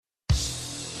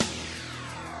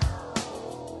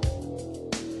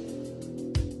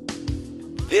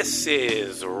This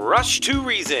is Rush to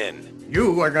Reason.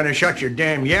 You are going to shut your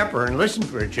damn yapper and listen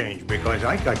for a change because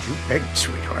I got you pegged,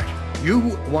 sweetheart. You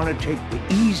want to take the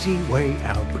easy way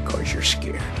out because you're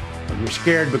scared. And you're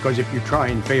scared because if you try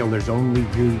and fail, there's only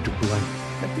you to blame.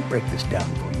 Let me break this down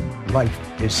for you. Life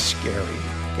is scary.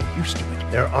 Get used to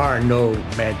it. There are no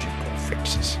magical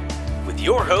fixes. With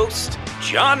your host,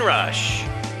 John Rush.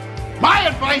 My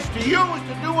advice to you is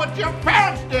to do what your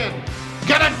parents did.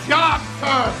 Get a job,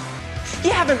 sir.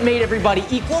 You haven't made everybody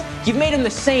equal. You've made them the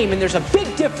same, and there's a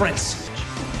big difference.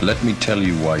 Let me tell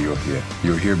you why you're here.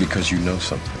 You're here because you know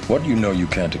something. What you know you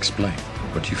can't explain,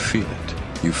 but you feel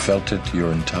it. You felt it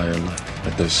your entire life,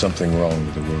 that there's something wrong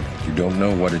with the world. You don't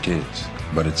know what it is,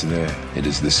 but it's there. It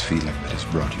is this feeling that has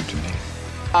brought you to me.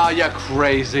 Are you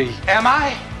crazy? Am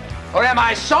I? Or am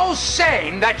I so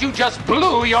sane that you just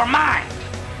blew your mind?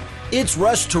 It's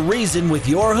Rush to Reason with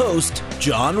your host,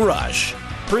 John Rush.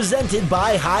 Presented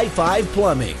by High Five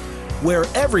Plumbing, where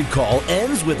every call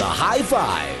ends with a high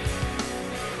five.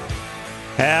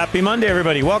 Happy Monday,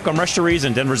 everybody. Welcome, Rush to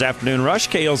Reason, Denver's Afternoon Rush,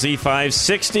 KLZ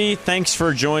 560. Thanks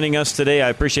for joining us today. I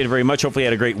appreciate it very much. Hopefully you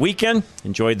had a great weekend.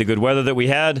 Enjoyed the good weather that we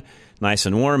had. Nice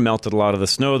and warm. Melted a lot of the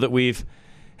snow that we've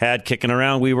had kicking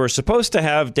around. We were supposed to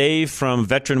have Dave from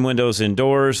Veteran Windows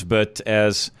Indoors, but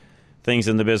as things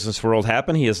in the business world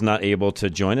happen, he is not able to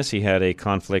join us. He had a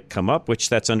conflict come up, which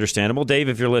that's understandable. Dave,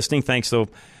 if you're listening, thanks, though,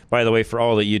 by the way, for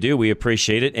all that you do. We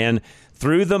appreciate it. And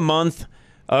through the month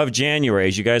of January,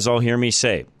 as you guys all hear me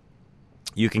say,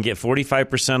 you can get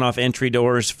 45% off entry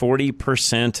doors,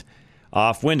 40%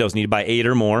 off windows. Need to buy 8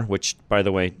 or more, which, by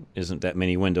the way, isn't that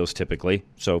many windows typically.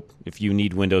 So if you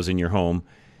need windows in your home,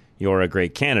 you're a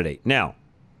great candidate. Now,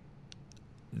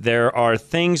 there are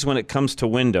things when it comes to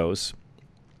windows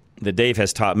that Dave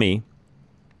has taught me,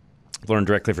 learned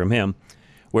directly from him,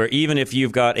 where even if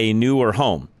you've got a newer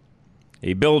home,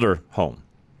 a builder home,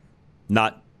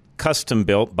 not custom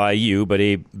built by you, but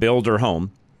a builder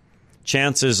home,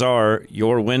 chances are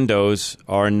your windows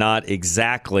are not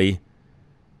exactly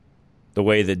the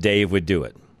way that Dave would do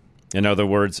it. In other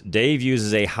words, Dave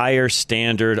uses a higher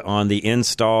standard on the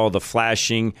install, the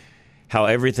flashing, how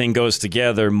everything goes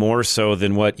together more so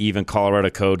than what even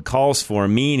Colorado code calls for,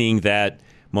 meaning that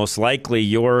most likely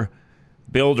your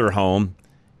builder home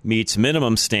meets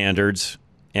minimum standards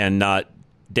and not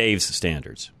Dave's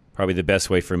standards. Probably the best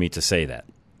way for me to say that.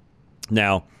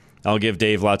 Now, I'll give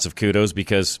Dave lots of kudos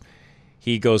because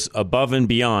he goes above and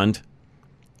beyond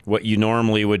what you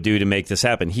normally would do to make this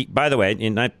happen. He, by the way,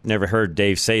 and I've never heard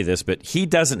Dave say this, but he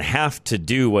doesn't have to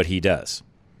do what he does.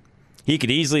 He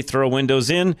could easily throw windows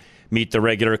in, meet the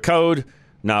regular code,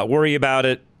 not worry about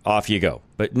it, off you go.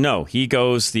 But no, he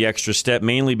goes the extra step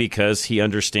mainly because he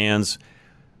understands,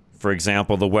 for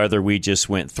example, the weather we just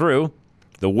went through,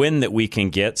 the wind that we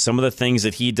can get, some of the things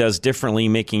that he does differently,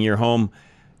 making your home,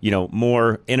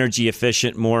 more energy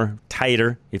efficient, more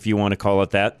tighter, if you want to call it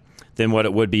that, than what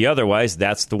it would be otherwise.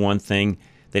 That's the one thing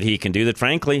that he can do that,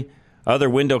 frankly, other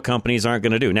window companies aren't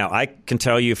going to do. Now, I can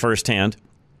tell you firsthand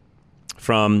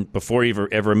from before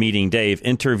ever meeting Dave,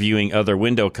 interviewing other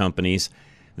window companies,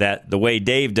 that the way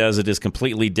Dave does it is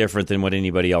completely different than what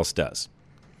anybody else does.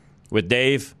 With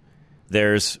Dave,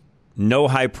 there's no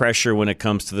high pressure when it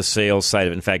comes to the sales side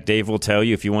of it. In fact, Dave will tell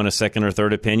you if you want a second or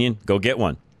third opinion, go get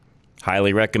one.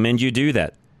 Highly recommend you do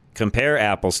that. Compare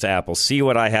apples to apples. See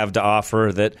what I have to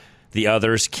offer that the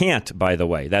others can't, by the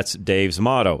way. That's Dave's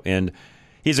motto. And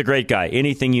he's a great guy.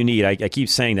 Anything you need, I keep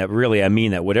saying that. Really, I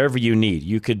mean that. Whatever you need.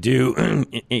 You could do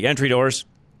entry doors,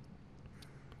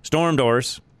 storm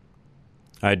doors.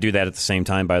 I'd do that at the same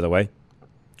time, by the way.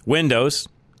 Windows.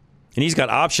 And he's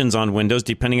got options on windows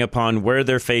depending upon where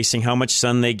they're facing, how much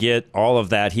sun they get, all of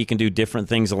that. He can do different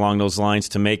things along those lines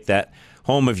to make that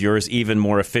home of yours even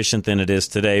more efficient than it is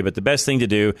today. But the best thing to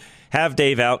do, have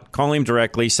Dave out, call him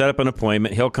directly, set up an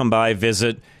appointment. He'll come by,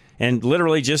 visit, and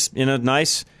literally just in a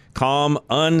nice, calm,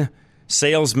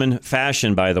 unsalesman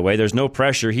fashion, by the way. There's no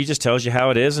pressure. He just tells you how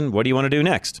it is and what do you want to do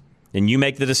next. And you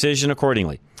make the decision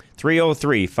accordingly.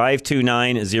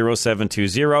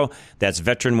 303-529-0720. That's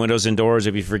Veteran Windows and Doors.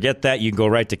 If you forget that, you can go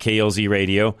right to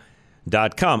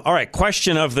klzradio.com. All right,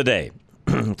 question of the day.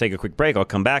 We'll take a quick break. I'll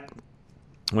come back.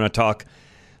 I want to talk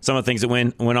some of the things that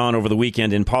went on over the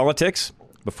weekend in politics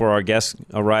before our guest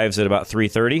arrives at about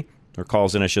 3:30, or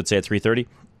calls in, I should say, at 3:30.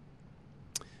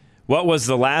 What was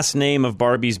the last name of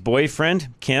Barbie's boyfriend,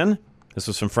 Ken? This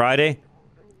was from Friday.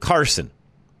 Carson.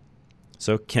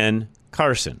 So Ken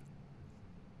Carson.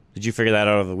 Did you figure that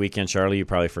out over the weekend, Charlie? You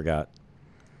probably forgot.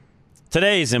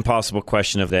 Today's impossible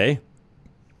question of the day.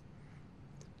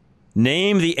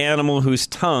 Name the animal whose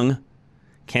tongue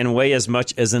can weigh as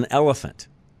much as an elephant.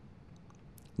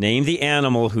 Name the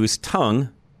animal whose tongue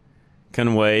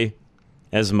can weigh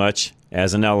as much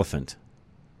as an elephant.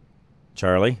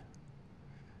 Charlie?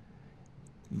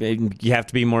 You have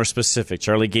to be more specific.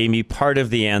 Charlie gave me part of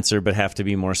the answer, but have to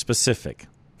be more specific.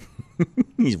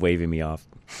 He's waving me off.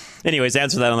 Anyways,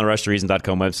 answer that on the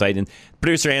rushtoreason.com website. And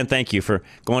producer Ann, thank you for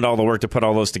going to all the work to put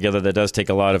all those together. That does take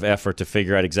a lot of effort to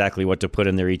figure out exactly what to put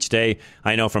in there each day.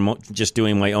 I know from just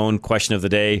doing my own question of the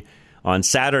day on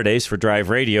Saturdays for Drive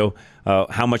Radio,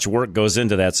 how much work goes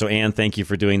into that. So, Ann, thank you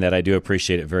for doing that. I do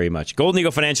appreciate it very much. Golden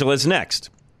Eagle Financial is next.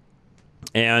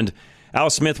 And Al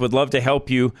Smith would love to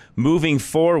help you moving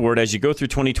forward as you go through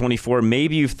 2024.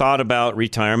 Maybe you've thought about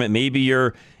retirement. Maybe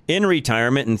you're in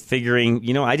retirement and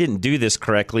figuring, I didn't do this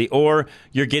correctly, or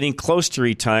you're getting close to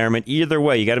retirement. Either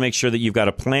way, you got to make sure that you've got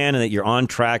a plan and that you're on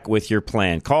track with your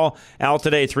plan. Call Al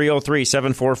today,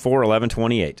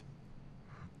 303-744-1128.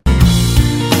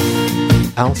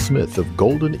 Al Smith of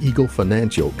Golden Eagle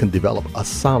Financial can develop a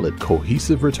solid,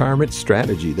 cohesive retirement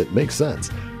strategy that makes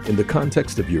sense in the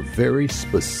context of your very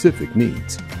specific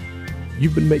needs.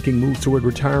 You've been making moves toward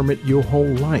retirement your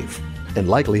whole life and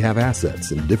likely have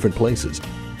assets in different places.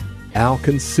 Al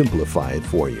can simplify it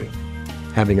for you.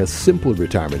 Having a simple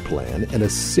retirement plan and a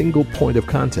single point of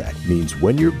contact means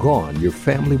when you're gone, your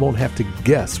family won't have to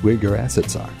guess where your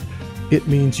assets are. It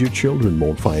means your children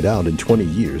won't find out in 20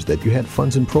 years that you had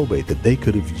funds in probate that they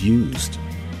could have used.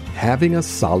 Having a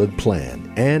solid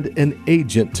plan and an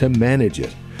agent to manage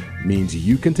it means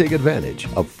you can take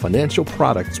advantage of financial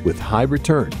products with high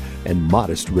return and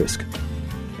modest risk.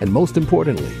 And most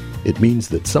importantly, it means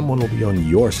that someone will be on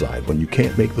your side when you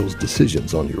can't make those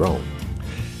decisions on your own.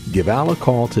 Give Al a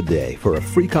call today for a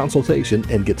free consultation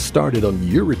and get started on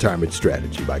your retirement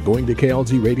strategy by going to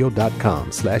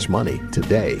klzradio.com/money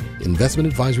today. Investment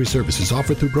advisory services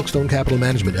offered through Brookstone Capital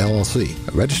Management, LLC,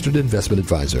 a registered investment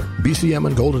advisor. BCM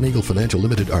and Golden Eagle Financial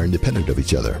Limited are independent of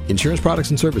each other. Insurance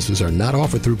products and services are not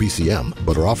offered through BCM,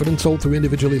 but are offered and sold through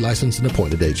individually licensed and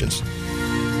appointed agents.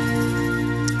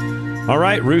 All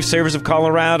right, Roof Savers of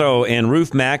Colorado and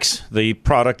Roof Max, the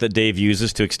product that Dave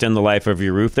uses to extend the life of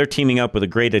your roof. They're teaming up with a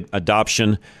great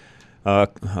adoption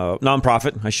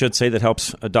nonprofit, I should say, that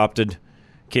helps adopted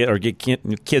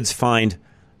kids find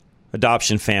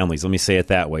adoption families. Let me say it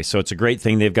that way. So it's a great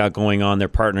thing they've got going on. They're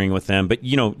partnering with them. But,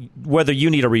 whether you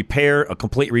need a repair, a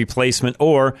complete replacement,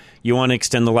 or you want to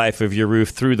extend the life of your roof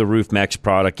through the Roof Max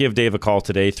product, give Dave a call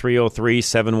today,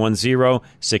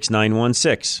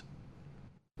 303-710-6916.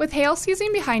 With hail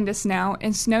season behind us now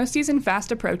and snow season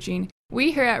fast approaching,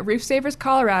 we here at Roof Savers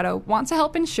Colorado want to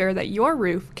help ensure that your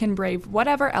roof can brave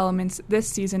whatever elements this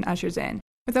season ushers in.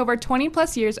 With over 20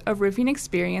 plus years of roofing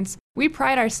experience, we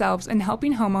pride ourselves in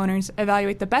helping homeowners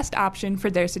evaluate the best option for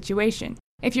their situation.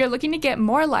 If you're looking to get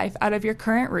more life out of your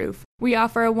current roof, we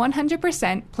offer a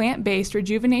 100% plant-based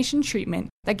rejuvenation treatment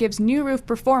that gives new roof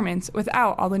performance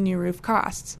without all the new roof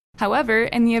costs. However,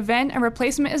 in the event a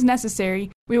replacement is necessary,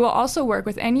 we will also work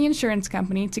with any insurance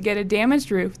company to get a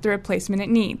damaged roof the replacement it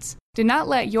needs. Do not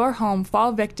let your home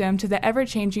fall victim to the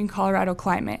ever-changing Colorado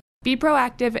climate. Be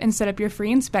proactive and set up your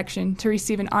free inspection to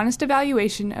receive an honest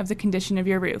evaluation of the condition of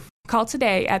your roof. Call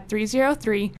today at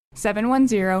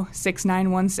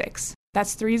 303-710-6916.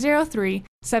 That's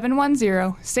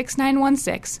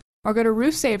 303-710-6916. Or go to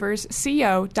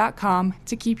roofsaversco.com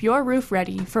to keep your roof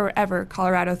ready for wherever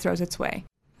Colorado throws its way.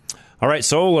 All right,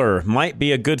 solar might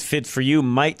be a good fit for you,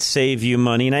 might save you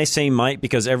money. And I say might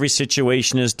because every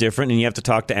situation is different, and you have to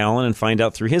talk to Alan and find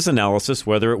out through his analysis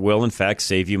whether it will, in fact,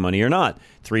 save you money or not.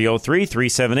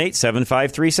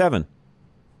 303-378-7537.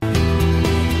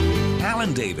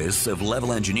 Alan Davis of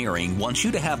Level Engineering wants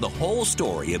you to have the whole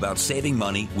story about saving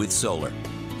money with solar.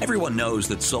 Everyone knows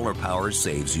that solar power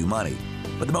saves you money.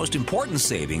 But the most important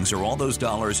savings are all those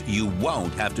dollars you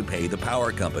won't have to pay the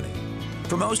power company.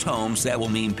 For most homes, that will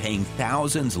mean paying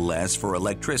thousands less for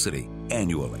electricity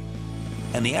annually.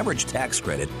 And the average tax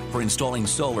credit for installing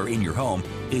solar in your home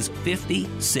is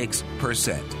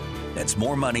 56%. That's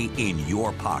more money in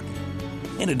your pocket.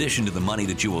 In addition to the money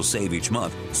that you will save each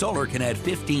month, solar can add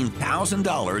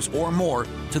 $15,000 or more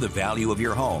to the value of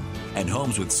your home. And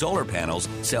homes with solar panels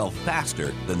sell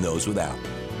faster than those without.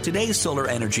 Today's solar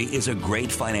energy is a great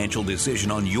financial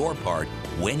decision on your part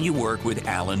when you work with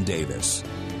Alan Davis.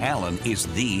 Alan is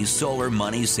the solar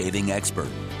money-saving expert.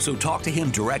 So talk to him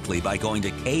directly by going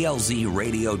to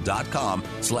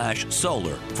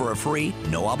klzradio.com/solar for a free,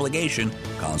 no-obligation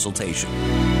consultation.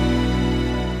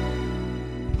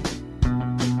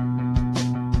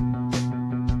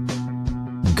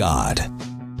 God,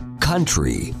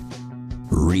 country,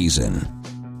 reason.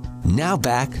 Now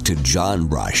back to John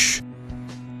Rush.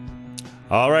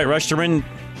 All right, Rush to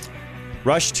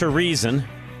Reason.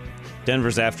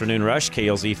 Denver's Afternoon Rush,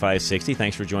 KLZ 560.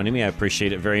 Thanks for joining me. I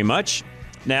appreciate it very much.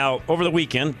 Now, over the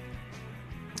weekend,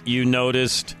 you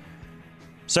noticed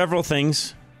several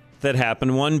things that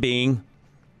happened. One being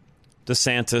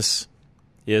DeSantis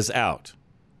is out.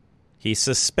 He's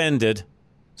suspended.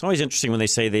 It's always interesting when they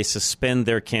say they suspend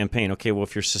their campaign. Okay, well,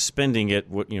 if you're suspending it,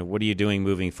 what are you doing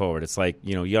moving forward? It's like,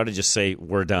 you ought to just say,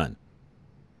 we're done.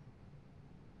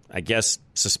 I guess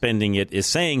suspending it is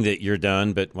saying that you're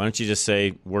done, but why don't you just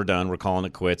say, we're done, we're calling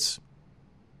it quits,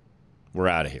 we're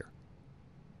out of here.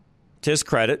 To his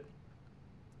credit,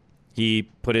 he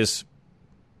put his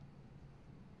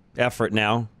effort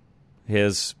now,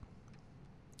 his,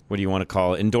 what do you want to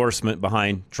call it, endorsement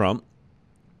behind Trump.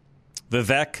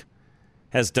 Vivek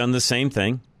has done the same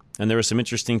thing, and there were some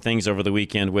interesting things over the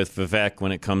weekend with Vivek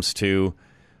when it comes to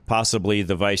possibly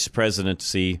the vice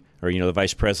presidency, or, the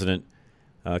vice president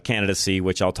candidacy,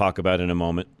 which I'll talk about in a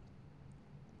moment.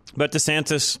 But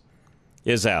DeSantis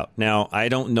is out. Now, I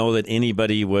don't know that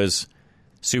anybody was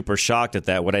super shocked at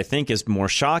that. What I think is more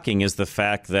shocking is the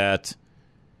fact that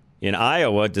in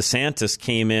Iowa, DeSantis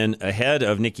came in ahead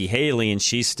of Nikki Haley, and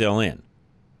she's still in.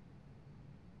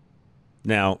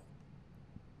 Now,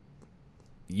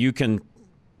 you can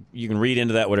read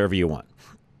into that whatever you want.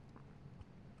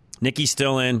 Nikki's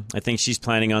still in. I think she's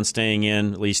planning on staying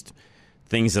in, at least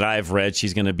things that I've read.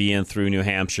 She's going to be in through New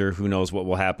Hampshire. Who knows what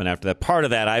will happen after that. Part of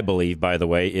that, I believe, by the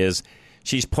way, is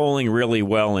she's polling really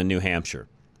well in New Hampshire.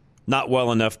 Not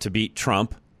well enough to beat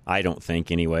Trump, I don't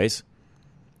think, anyways.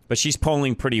 But she's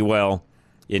polling pretty well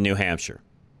in New Hampshire.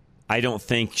 I don't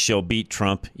think she'll beat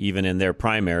Trump even in their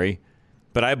primary,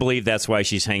 but I believe that's why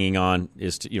she's hanging on,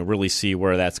 is to really see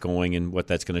where that's going and what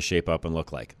that's going to shape up and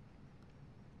look like.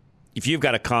 If you've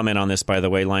got a comment on this, by the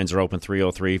way, lines are open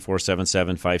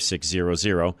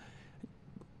 303-477-5600.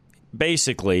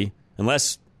 Basically,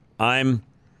 unless I'm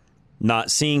not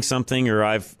seeing something or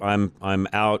I'm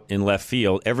out in left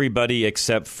field, everybody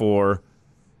except for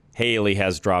Haley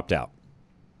has dropped out,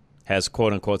 has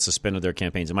quote-unquote suspended their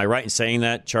campaigns. Am I right in saying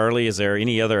that, Charlie? Is there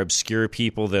any other obscure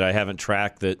people that I haven't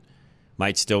tracked that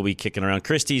might still be kicking around?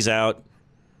 Christie's out.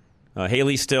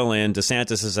 Haley's still in.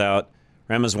 DeSantis is out.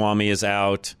 Ramaswamy is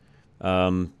out.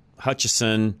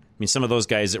 Hutchison, some of those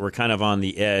guys that were kind of on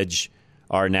the edge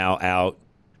are now out.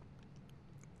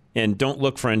 And don't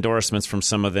look for endorsements from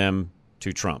some of them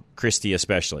to Trump. Christie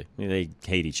especially. They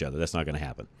hate each other. That's not going to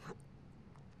happen.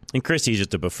 And Christie's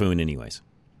just a buffoon anyways.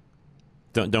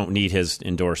 Don't need his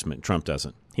endorsement. Trump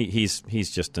doesn't. He's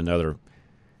just another.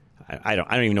 I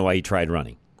don't even know why he tried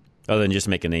running, other than just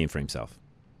make a name for himself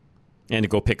and to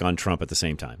go pick on Trump at the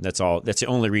same time. That's all. That's the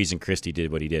only reason Christie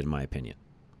did what he did, in my opinion.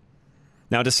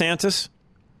 Now, DeSantis,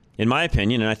 in my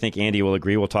opinion, and I think Andy will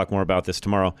agree, we'll talk more about this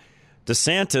tomorrow,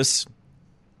 DeSantis,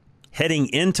 heading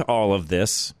into all of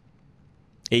this,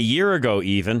 a year ago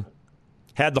even,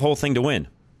 had the whole thing to win.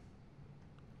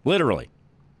 Literally.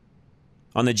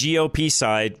 On the GOP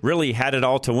side, really had it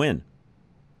all to win.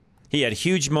 He had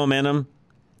huge momentum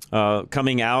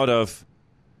coming out of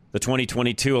the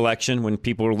 2022 election when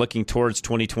people were looking towards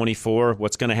 2024,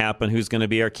 what's going to happen, who's going to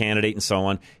be our candidate, and so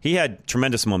on. He had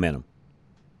tremendous momentum,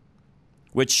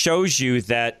 which shows you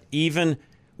that even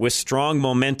with strong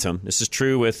momentum, this is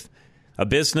true with a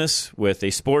business, with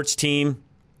a sports team,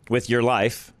 with your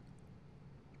life,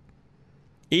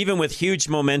 even with huge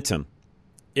momentum,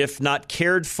 if not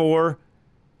cared for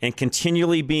and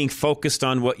continually being focused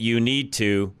on what you need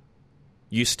to,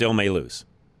 you still may lose.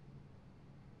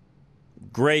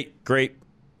 Great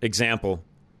example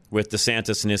with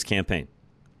DeSantis and his campaign.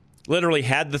 Literally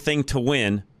had the thing to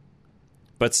win,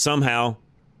 but somehow,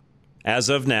 as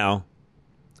of now,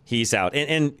 he's out.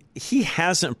 And he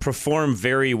hasn't performed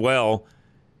very well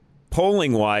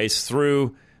polling-wise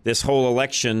through this whole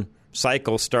election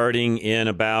cycle starting in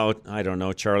about, I don't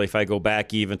know, Charlie, if I go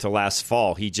back even to last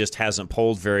fall, he just hasn't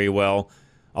polled very well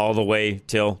all the way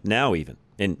till now even.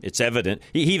 And it's evident.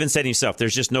 He even said himself,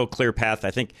 there's just no clear path.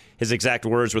 I think his exact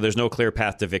words were, there's no clear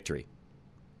path to victory.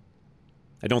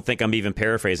 I don't think I'm even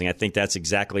paraphrasing. I think that's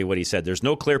exactly what he said. There's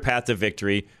no clear path to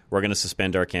victory. We're going to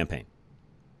suspend our campaign.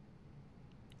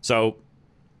 So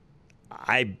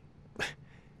I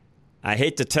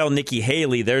hate to tell Nikki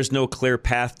Haley there's no clear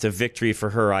path to victory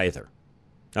for her either.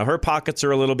 Now, her pockets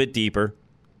are a little bit deeper.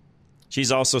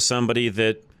 She's also somebody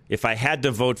that if I had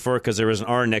to vote for her because there was an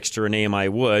R next to her name, I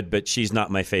would, but she's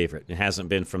not my favorite. It hasn't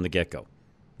been from the get-go.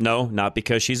 No, not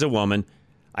because she's a woman.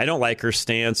 I don't like her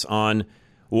stance on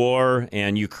war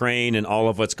and Ukraine and all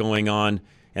of what's going on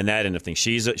and that end of things.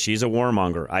 She's a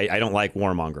warmonger. I don't like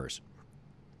warmongers.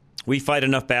 We fight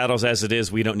enough battles as it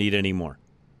is. We don't need any more.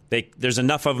 There's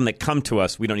enough of them that come to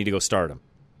us. We don't need to go start them.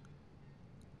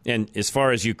 And as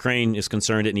far as Ukraine is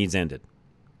concerned, it needs ended.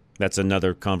 That's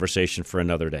another conversation for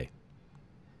another day.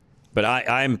 But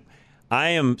I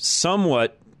am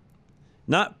somewhat,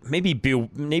 not maybe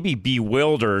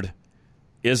bewildered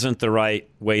isn't the right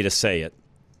way to say it,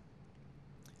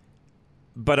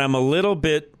 but I'm a little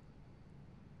bit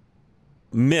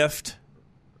miffed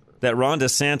that Ron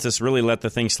DeSantis really let the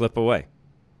thing slip away.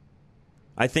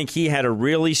 I think he had a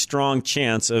really strong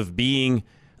chance of being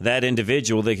that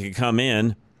individual that could come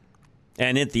in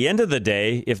and at the end of the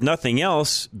day, if nothing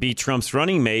else, be Trump's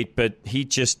running mate, but he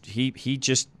just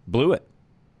blew it.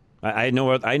 I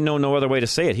know no other way to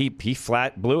say it. He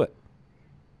flat blew it.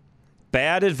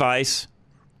 Bad advice,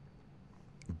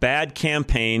 bad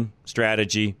campaign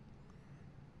strategy,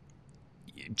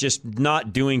 just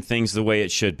not doing things the way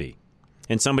it should be.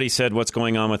 And somebody said, what's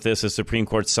going on with this? The Supreme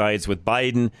Court sides with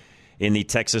Biden in the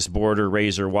Texas border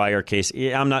razor wire case.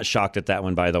 I'm not shocked at that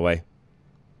one, by the way.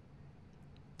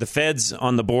 The feds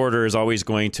on the border is always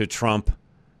going to trump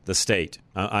the state.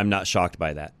 I'm not shocked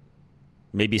by that.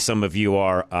 Maybe some of you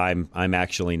are. I'm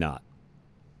actually not.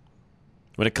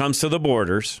 When it comes to the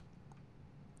borders,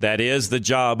 that is the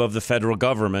job of the federal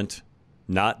government,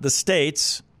 not the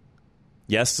states.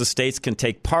 Yes, the states can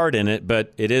take part in it,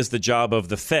 but it is the job of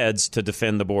the feds to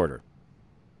defend the border,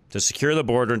 to secure the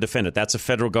border and defend it. That's a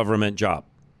federal government job.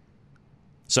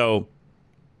 So,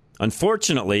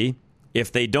 unfortunately,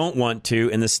 if they don't want to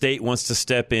and the state wants to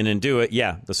step in and do it,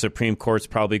 yeah, the Supreme Court's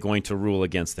probably going to rule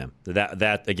against them.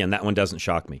 That one doesn't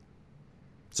shock me.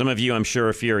 Some of you, I'm sure,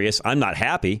 are furious. I'm not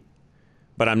happy,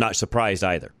 but I'm not surprised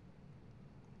either.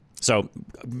 So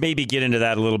maybe get into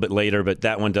that a little bit later, but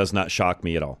that one does not shock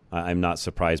me at all. I'm not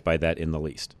surprised by that in the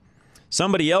least.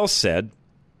 Somebody else said,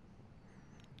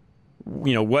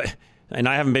 what, and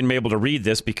I haven't been able to read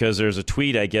this because there's a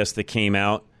tweet, I guess, that came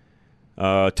out.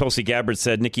 Tulsi Gabbard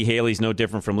said Nikki Haley's no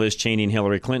different from Liz Cheney and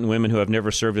Hillary Clinton, women who have never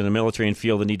served in the military and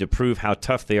feel the need to prove how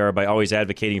tough they are by always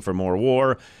advocating for more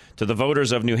war. To the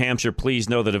voters of New Hampshire, please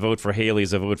know that a vote for Haley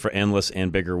is a vote for endless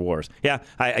and bigger wars. Yeah,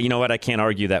 you know what? I can't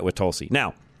argue that with Tulsi.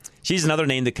 Now, she's another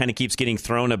name that kind of keeps getting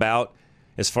thrown about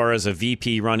as far as a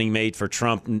VP running mate for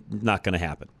Trump. Not going to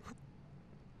happen.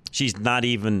 She's not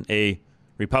even a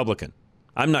Republican.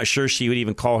 I'm not sure she would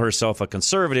even call herself a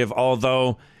conservative,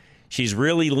 although she's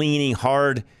really leaning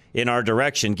hard in our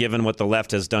direction given what the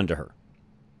left has done to her.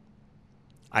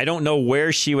 I don't know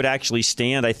where she would actually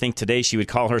stand. I think today she would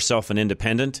call herself an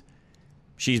independent.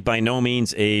 She's by no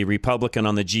means a Republican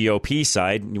on the GOP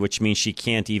side, which means she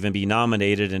can't even be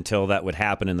nominated until that would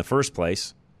happen in the first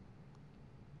place.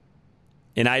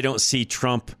 And I don't see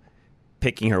Trump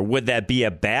picking her. Would that be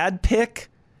a bad pick?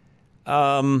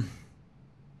 A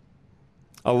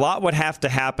lot would have to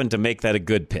happen to make that a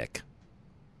good pick.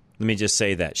 Let me just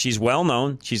say that. She's well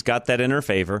known. She's got that in her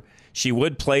favor. She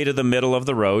would play to the middle of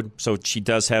the road, so she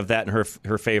does have that in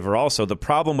her favor also. The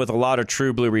problem with a lot of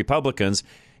true blue Republicans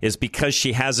is because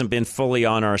she hasn't been fully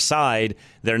on our side,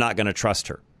 they're not going to trust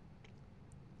her.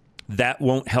 That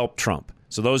won't help Trump.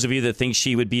 So those of you that think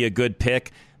she would be a good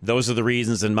pick, those are the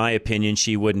reasons, in my opinion,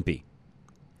 she wouldn't be.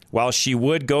 While she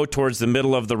would go towards the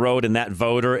middle of the road in that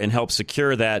voter and help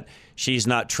secure that, she's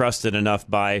not trusted enough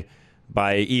by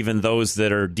even those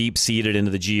that are deep-seated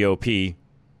into the GOP.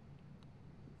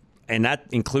 And that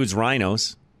includes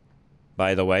rhinos,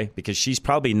 by the way, because she's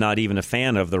probably not even a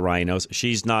fan of the rhinos.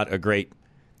 She's not a great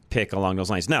pick along those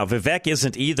lines. Now, Vivek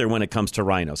isn't either when it comes to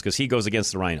rhinos, because he goes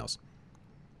against the rhinos.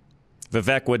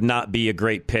 Vivek would not be a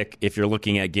great pick if you're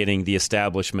looking at getting the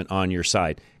establishment on your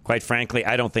side. Quite frankly,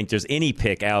 I don't think there's any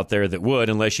pick out there that would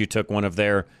unless you took one of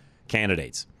their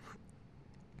candidates.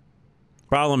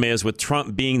 Problem is, with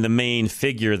Trump being the main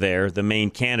figure there, the main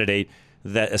candidate,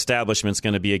 that establishment's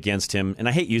going to be against him. And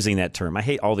I hate using that term. I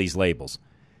hate all these labels.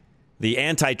 The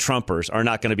anti-Trumpers are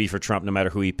not going to be for Trump no matter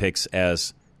who he picks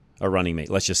as a running mate.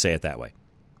 Let's just say it that way.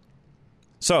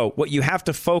 So what you have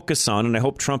to focus on, and I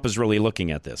hope Trump is really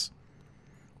looking at this,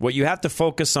 what you have to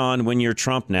focus on when you're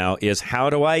Trump now is how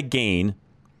do I gain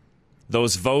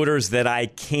those voters that I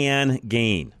can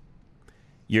gain?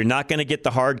 You're not going to get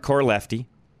the hardcore lefty.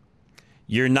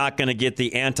 You're not going to get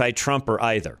the anti-Trumper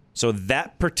either. So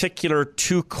that particular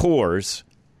two cores,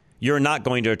 you're not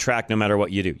going to attract no matter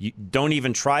what you do. You don't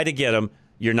even try to get them.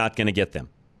 You're not going to get them.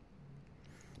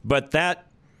 But that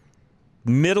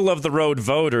middle-of-the-road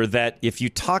voter that if you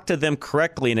talk to them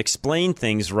correctly and explain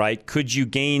things right, could you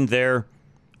gain their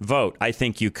vote? I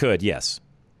think you could, yes.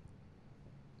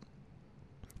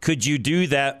 Could you do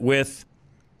that with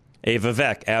a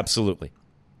Vivek? Absolutely.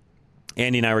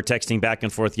 Andy and I were texting back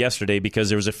and forth yesterday because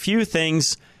there was a few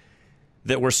things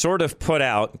that were sort of put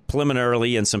out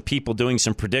preliminarily and some people doing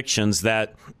some predictions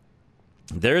that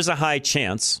there's a high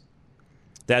chance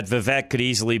that Vivek could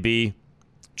easily be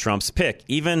Trump's pick.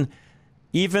 Even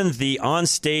the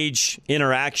onstage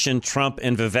interaction Trump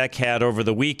and Vivek had over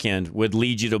the weekend would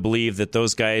lead you to believe that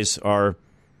those guys are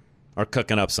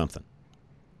cooking up something.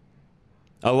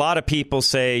 A lot of people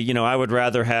say, I would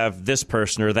rather have this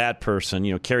person or that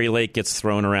person. Kerry Lake gets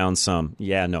thrown around some.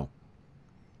 Yeah, no.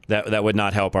 That would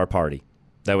not help our party.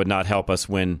 That would not help us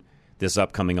win this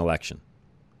upcoming election.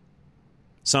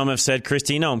 Some have said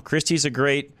Christie. No, Christie's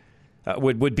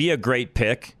would be a great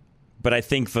pick. But I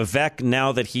think Vivek,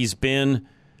 now that he's been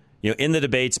in the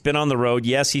debates, been on the road,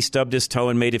 yes, he stubbed his toe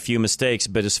and made a few mistakes.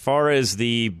 But as far as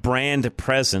the brand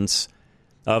presence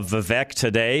of Vivek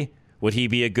today, would he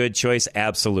be a good choice?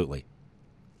 Absolutely.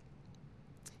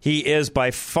 He is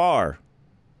by far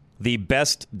the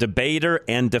best debater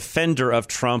and defender of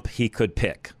Trump he could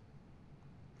pick.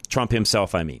 Trump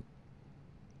himself, I mean.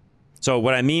 So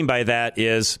what I mean by that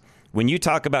is when you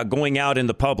talk about going out in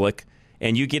the public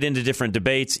and you get into different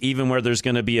debates, even where there's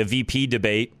going to be a VP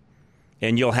debate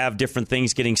and you'll have different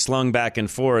things getting slung back and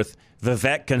forth,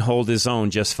 Vivek can hold his own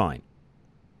just fine.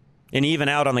 And even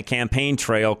out on the campaign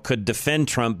trail could defend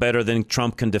Trump better than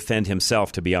Trump can defend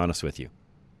himself, to be honest with you.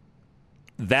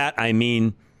 That I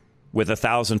mean with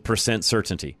 1,000%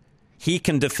 certainty. He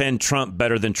can defend Trump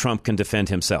better than Trump can defend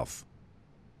himself.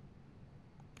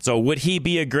 So would he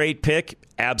be a great pick?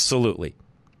 Absolutely.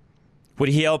 Would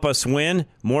he help us win?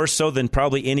 More so than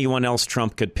probably anyone else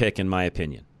Trump could pick, in my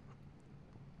opinion.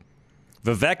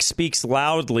 Vivek speaks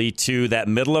loudly to that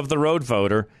middle-of-the-road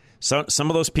voter, some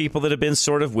of those people that have been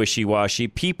sort of wishy-washy,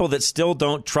 people that still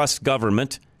don't trust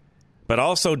government, but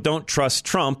also don't trust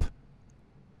Trump,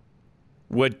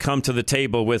 would come to the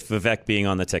table with Vivek being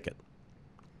on the ticket.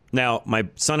 Now, my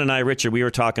son and I, Richard, we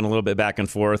were talking a little bit back and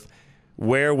forth.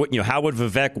 How would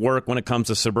Vivek work when it comes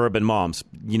to suburban moms?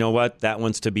 You know what? That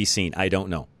one's to be seen. I don't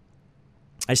know.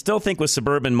 I still think with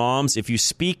suburban moms, if you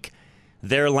speak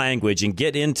their language and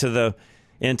get into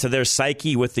their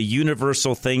psyche with the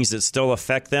universal things that still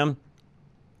affect them,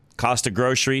 cost of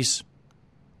groceries,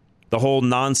 the whole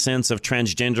nonsense of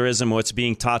transgenderism, what's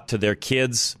being taught to their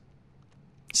kids,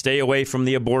 stay away from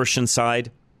the abortion side,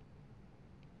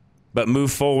 but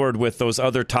move forward with those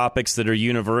other topics that are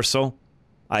universal,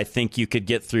 I think you could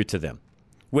get through to them,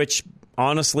 which,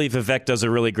 honestly, Vivek does a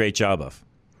really great job of.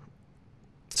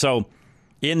 So,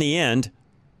 in the end,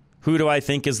 who do I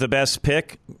think is the best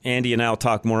pick? Andy and I will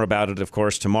talk more about it, of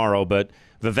course, tomorrow, but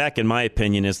Vivek, in my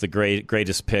opinion, is the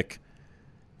greatest pick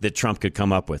that Trump could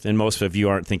come up with, and most of you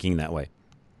aren't thinking that way.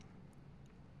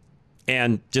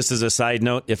 And just as a side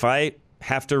note, if I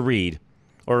have to read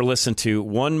or listen to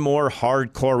one more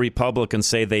hardcore Republican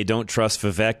say they don't trust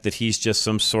Vivek, that he's just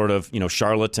some sort of,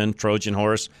 charlatan, Trojan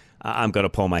horse, I'm going to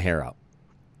pull my hair out.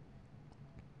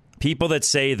 People that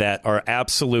say that are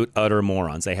absolute, utter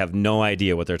morons. They have no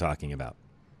idea what they're talking about.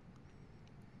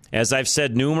 As I've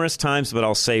said numerous times, but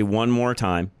I'll say one more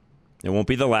time. It won't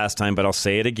be the last time, but I'll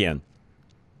say it again.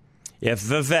 If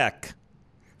Vivek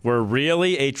were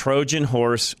really a Trojan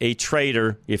horse, a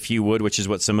traitor, if you would, which is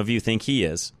what some of you think he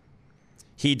is,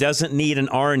 he doesn't need an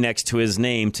R next to his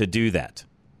name to do that.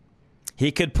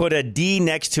 He could put a D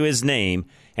next to his name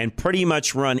and pretty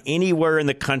much run anywhere in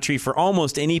the country for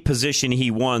almost any position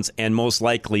he wants and most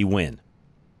likely win.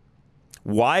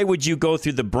 Why would you go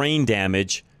through the brain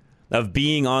damage of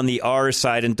being on the R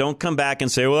side and don't come back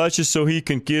and say, well, that's just so he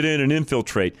can get in and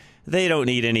infiltrate? They don't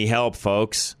need any help,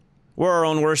 folks. We're our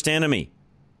own worst enemy.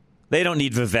 They don't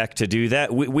need Vivek to do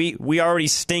that. We already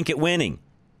stink at winning.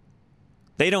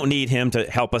 They don't need him to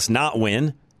help us not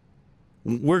win.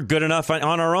 We're good enough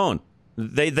on our own.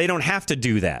 They don't have to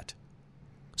do that.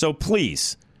 So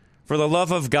please, for the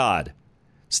love of God,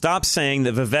 stop saying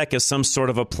that Vivek is some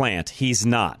sort of a plant. He's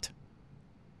not.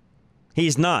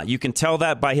 He's not. You can tell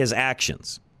that by his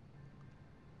actions.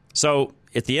 So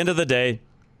at the end of the day,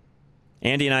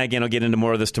 Andy and I, again, will get into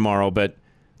more of this tomorrow, but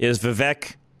is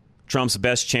Vivek Trump's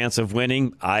best chance of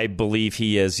winning? I believe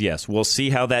he is, yes. We'll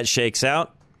see how that shakes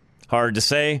out. Hard to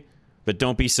say, but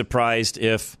don't be surprised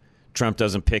if Trump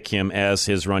doesn't pick him as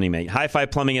his running mate. High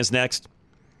Five Plumbing is next.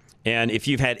 And if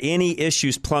you've had any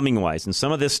issues plumbing-wise, and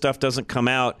some of this stuff doesn't come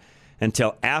out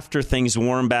until after things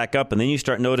warm back up, and then you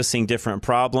start noticing different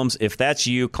problems, if that's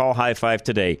you, call High Five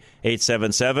today.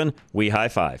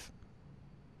 877-WE-HIGH-FIVE.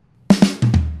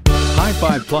 High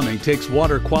Five Plumbing takes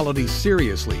water quality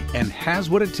seriously and has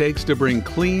what it takes to bring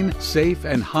clean, safe,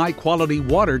 and high-quality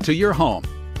water to your home.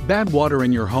 Bad water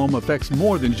in your home affects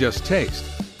more than just taste.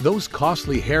 Those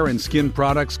costly hair and skin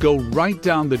products go right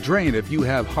down the drain if you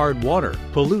have hard water,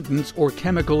 pollutants, or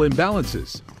chemical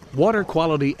imbalances. Water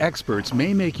quality experts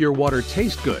may make your water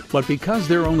taste good, but because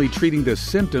they're only treating the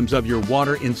symptoms of your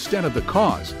water instead of the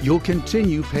cause, you'll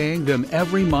continue paying them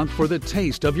every month for the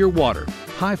taste of your water.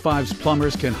 High Five's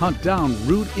plumbers can hunt down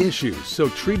root issues, so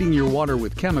treating your water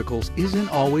with chemicals isn't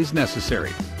always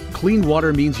necessary. Clean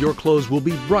water means your clothes will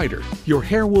be brighter, your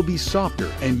hair will be softer,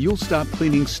 and you'll stop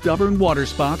cleaning stubborn water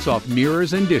spots off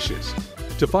mirrors and dishes.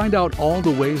 To find out all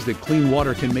the ways that clean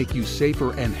water can make you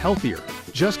safer and healthier,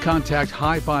 just contact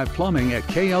High Five Plumbing at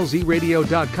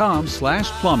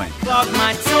klzradio.com/plumbing. Clog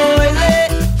my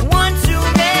toilet one too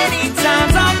many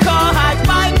times. I'll call High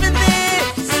Five for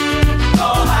this.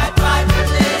 Call High Five for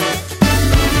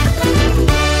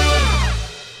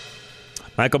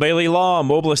this. Michael Bailey Law,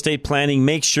 Mobile Estate Planning.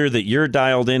 Make sure that you're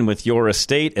dialed in with your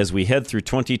estate as we head through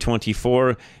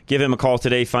 2024. Give him a call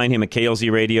today. Find him at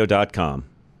klzradio.com.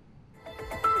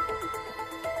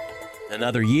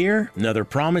 Another year, another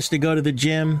promise to go to the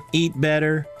gym, eat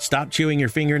better, stop chewing your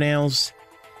fingernails.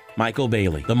 Michael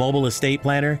Bailey, the Mobile Estate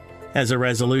Planner, has a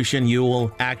resolution you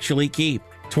will actually keep.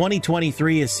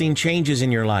 2023 has seen changes in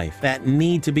your life that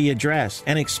need to be addressed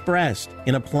and expressed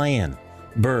in a plan.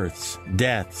 Births,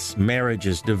 deaths,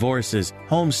 marriages, divorces,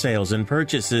 home sales and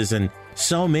purchases, and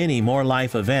so many more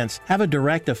life events have a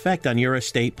direct effect on your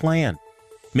estate plan.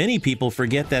 Many people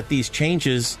forget that these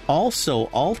changes also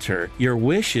alter your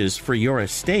wishes for your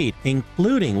estate,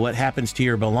 including what happens to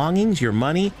your belongings, your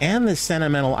money, and the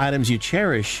sentimental items you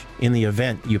cherish in the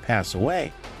event you pass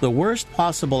away. The worst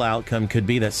possible outcome could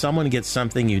be that someone gets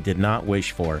something you did not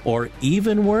wish for, or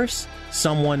even worse,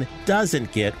 someone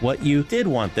doesn't get what you did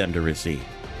want them to receive.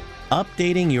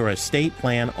 Updating your estate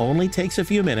plan only takes a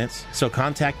few minutes, so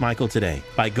contact Michael today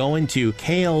by going to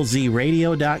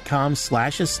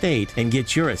klzradio.com/estate and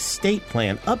get your estate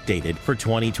plan updated for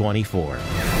 2024.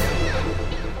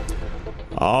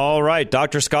 All right,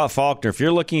 Dr. Scott Faulkner, if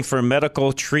you're looking for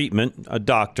medical treatment, a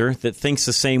doctor that thinks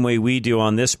the same way we do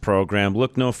on this program,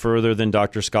 look no further than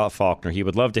Dr. Scott Faulkner. He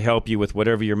would love to help you with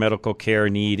whatever your medical care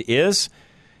need is.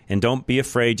 And don't be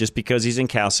afraid, just because he's in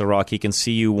Castle Rock, he can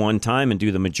see you one time and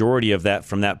do the majority of that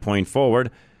from that point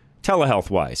forward.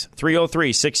 Telehealth-wise,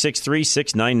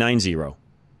 303-663-6990.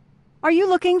 Are you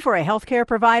looking for a healthcare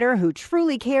provider who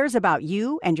truly cares about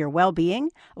you and your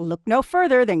well-being? Look no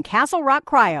further than Castle Rock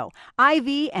Cryo,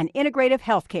 IV and Integrative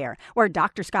Healthcare, where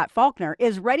Dr. Scott Faulkner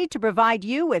is ready to provide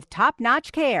you with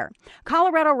top-notch care.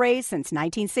 Colorado raised since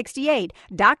 1968,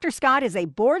 Dr. Scott is a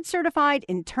board-certified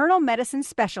internal medicine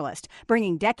specialist,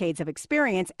 bringing decades of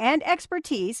experience and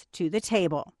expertise to the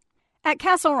table. At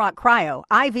Castle Rock Cryo,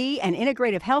 IV, and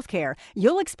Integrative Healthcare,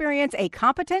 you'll experience a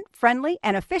competent, friendly,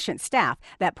 and efficient staff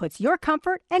that puts your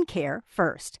comfort and care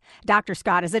first. Dr.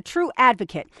 Scott is a true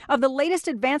advocate of the latest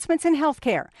advancements in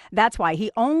healthcare. That's why he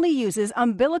only uses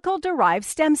umbilical-derived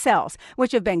stem cells,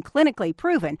 which have been clinically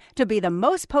proven to be the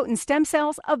most potent stem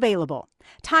cells available.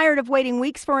 Tired of waiting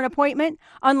weeks for an appointment?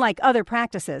 Unlike other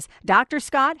practices, Dr.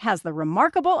 Scott has the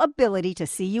remarkable ability to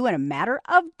see you in a matter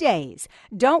of days.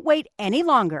 Don't wait any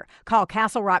longer. Call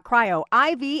Castle Rock Cryo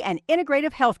IV and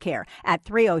Integrative Healthcare at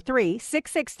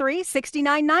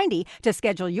 303-663-6990 to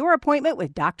schedule your appointment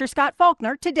with Dr. Scott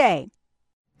Faulkner today.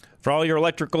 For all your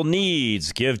electrical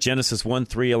needs, give Genesis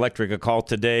 1-3 Electric a call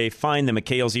today. Find them at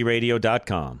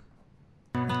klzradio.com.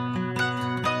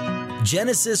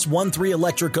 Genesis 1-3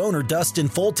 Electric owner Dustin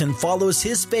Fulton follows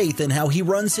his faith in how he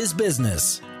runs his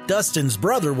business. Dustin's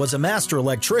brother was a master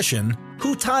electrician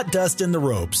who taught Dustin the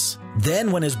ropes.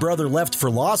 Then when his brother left for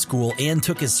law school and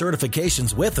took his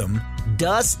certifications with him,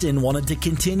 Dustin wanted to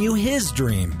continue his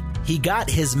dream. He got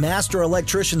his master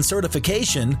electrician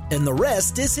certification, and the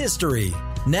rest is history.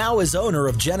 Now as owner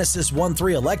of Genesis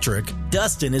 1-3 Electric,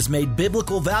 Dustin has made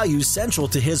biblical values central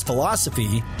to his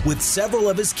philosophy, with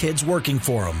several of his kids working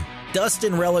for him.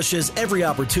 Dustin relishes every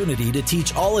opportunity to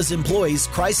teach all his employees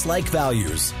Christ-like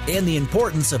values and the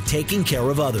importance of taking care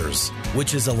of others,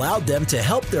 which has allowed them to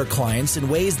help their clients in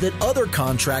ways that other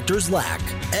contractors lack.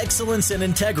 Excellence and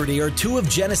integrity are two of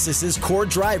Genesis's core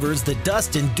drivers that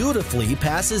Dustin dutifully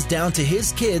passes down to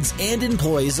his kids and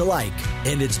employees alike,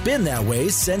 and it's been that way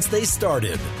since they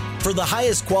started. For the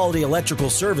highest quality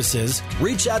electrical services,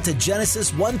 reach out to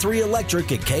Genesis 1-3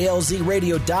 Electric at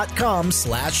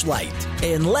klzradio.com/light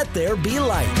and let there be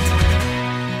light.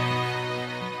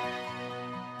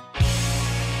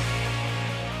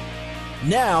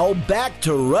 Now back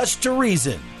to Rush to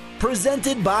Reason,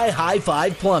 presented by High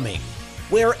Five Plumbing,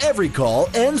 where every call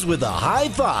ends with a high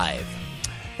five.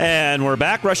 And we're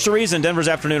back. Rush to Reason, Denver's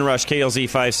Afternoon Rush, KLZ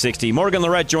 560. Morgan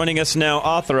Lerette joining us now,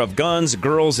 author of Guns,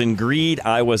 Girls, and Greed.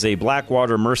 I was a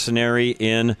Blackwater mercenary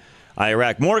in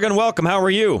Iraq. Morgan, welcome. How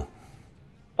are you?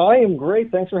 I am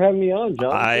great. Thanks for having me on,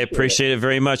 John. I appreciate it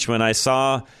very much. When I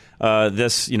saw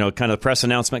this, kind of press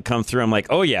announcement come through, I'm like,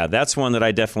 oh yeah, that's one that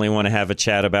I definitely want to have a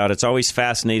chat about. It's always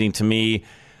fascinating to me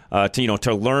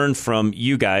to learn from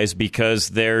you guys, because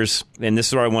and this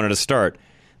is where I wanted to start.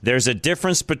 There's a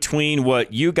difference between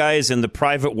what you guys in the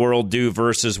private world do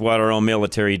versus what our own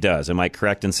military does. Am I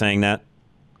correct in saying that?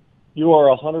 You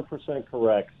are 100%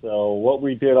 correct. So what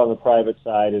we did on the private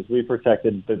side is we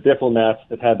protected the diplomats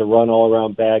that had to run all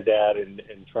around Baghdad and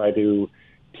try to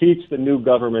teach the new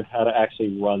government how to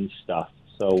actually run stuff.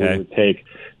 So we would take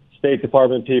State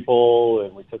Department people,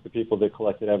 and we took the people that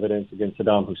collected evidence against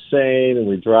Saddam Hussein, and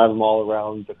we drive them all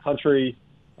around the country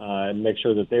and make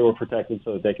sure that they were protected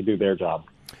so that they could do their job.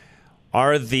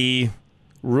 Are the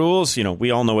rules,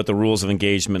 we all know what the rules of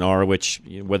engagement are, which,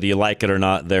 whether you like it or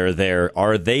not, they're there.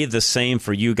 Are they the same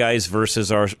for you guys versus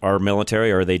our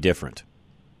military, or are they different?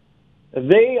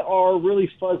 They are really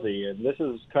fuzzy, and this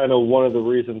is kind of one of the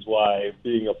reasons why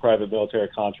being a private military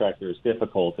contractor is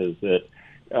difficult, is that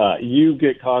you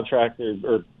get contracted,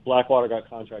 or Blackwater got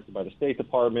contracted by the State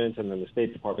Department, and then the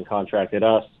State Department contracted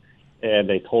us, and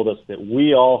they told us that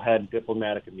we all had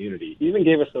diplomatic immunity, even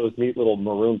gave us those neat little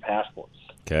maroon passports.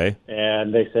 Okay.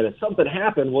 And they said, if something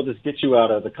happened, we'll just get you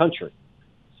out of the country.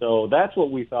 So that's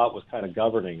what we thought was kind of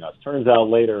governing us. Turns out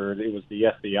later it was the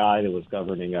FBI that was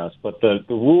governing us. But the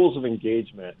rules of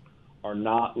engagement are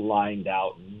not lined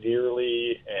out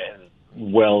nearly as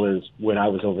well as when I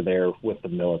was over there with the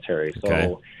military.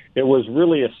 So it was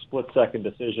really a split-second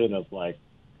decision of, like,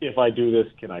 if I do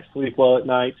this, can I sleep well at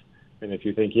night? And if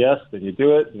you think yes, then you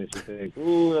do it. And if you think,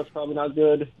 ooh, that's probably not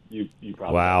good, you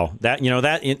probably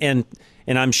don't.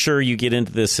 And I'm sure you get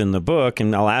into this in the book,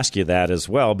 and I'll ask you that as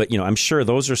well. But, I'm sure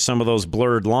those are some of those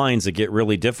blurred lines that get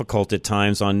really difficult at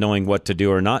times on knowing what to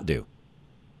do or not do.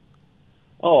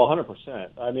 Oh, 100%.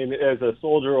 I mean, as a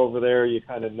soldier over there, you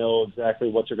kind of know exactly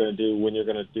what you're going to do, when you're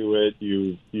going to do it.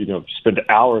 You spend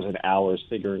hours and hours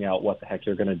figuring out what the heck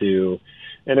you're going to do.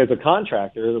 And as a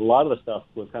contractor, a lot of the stuff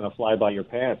would kind of fly by your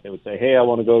pants. They would say, hey, I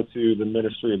want to go to the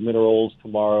Ministry of Minerals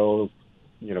tomorrow,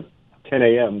 10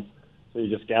 a.m. So you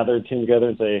just gather a team together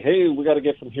and say, hey, we got to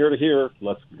get from here to here.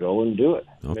 Let's go and do it.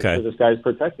 Okay. Make sure this guy's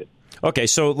protected. Okay,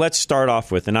 so let's start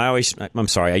off with, and I'm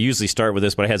sorry, I usually start with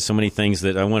this, but I had so many things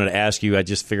that I wanted to ask you, I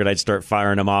just figured I'd start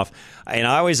firing them off. And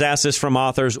I always ask this from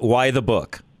authors, why the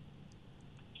book?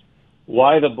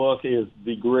 Why the book is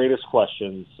the greatest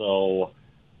question. So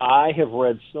I have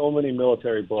read so many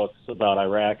military books about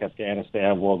Iraq,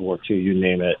 Afghanistan, World War II, you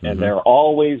name it, and they're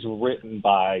always written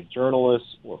by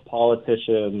journalists or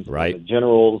politicians or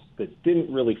generals that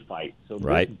didn't really fight. So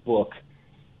this book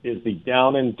is the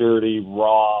down and dirty,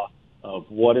 raw of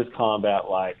what is combat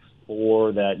like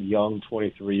for that young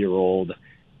 23-year-old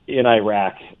in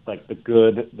Iraq, like the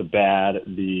good, the bad,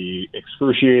 the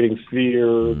excruciating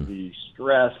fear, the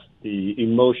stress, the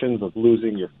emotions of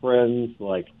losing your friends.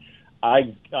 Like,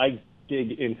 I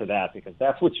dig into that because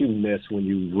that's what you miss when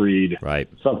you read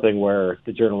something where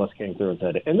the journalist came through and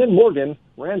said it. And then Morgan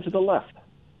ran to the left.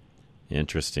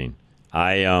 Interesting.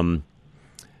 I've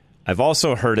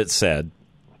also heard it said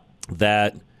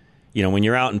that, when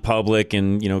you're out in public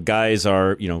and,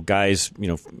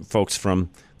 folks from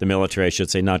the military, I should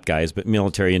say, not guys, but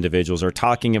military individuals are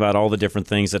talking about all the different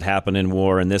things that happen in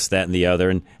war and this, that, and the other.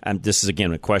 And this is,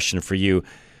 again, a question for you.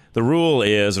 The rule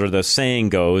is, or the saying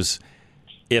goes,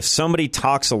 if somebody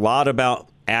talks a lot about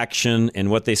action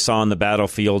and what they saw on the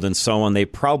battlefield and so on, they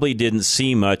probably didn't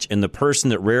see much. And the person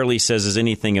that rarely says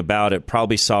anything about it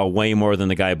probably saw way more than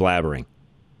the guy blabbering.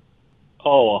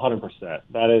 Oh, 100%.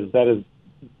 That is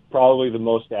probably the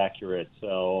most accurate.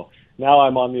 So now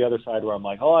I'm on the other side where I'm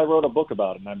like, I wrote a book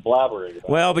about it and I'm blabbering about it.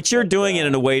 Well, but you're doing it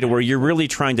in a way to where you're really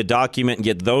trying to document and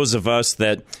get those of us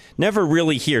that never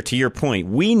really hear, to your point,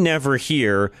 we never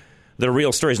hear the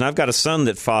real stories. And I've got a son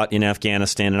that fought in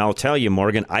Afghanistan, and I'll tell you,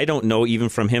 Morgan, I don't know even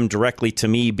from him directly to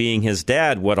me being his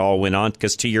dad what all went on,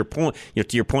 because to your point,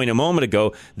 a moment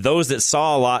ago, those that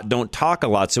saw a lot don't talk a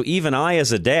lot. So even I,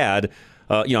 as a dad,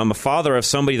 I'm a father of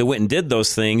somebody that went and did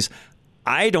those things.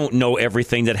 I don't know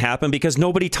everything that happened because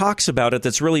nobody talks about it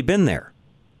that's really been there.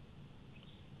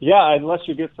 Yeah, unless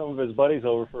you get some of his buddies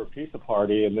over for a pizza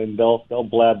party, and then they'll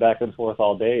blab back and forth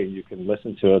all day, and you can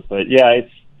listen to it. But yeah,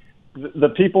 it's the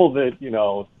people that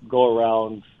go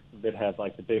around that have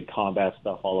like the big combat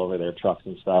stuff all over their trucks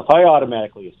and stuff. I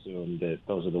automatically assume that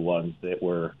those are the ones that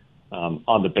were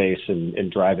on the base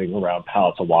and driving around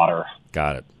pallets of water.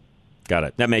 Got it.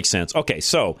 That makes sense. Okay,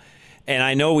 so And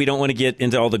I know we don't want to get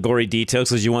into all the gory details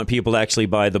because you want people to actually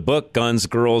buy the book, Guns,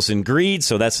 Girls, and Greed.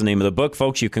 So that's the name of the book,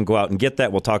 folks. You can go out and get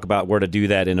that. We'll talk about where to do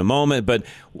that in a moment. But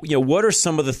what are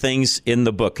some of the things in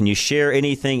the book? Can you share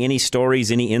anything, any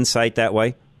stories, any insight that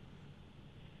way?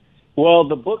 Well,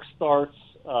 the book starts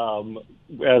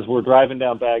as we're driving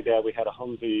down Baghdad. We had a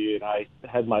Humvee, and I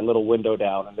had my little window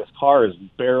down, and this car is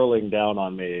barreling down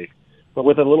on me. But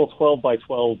with a little 12 by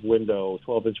 12 window,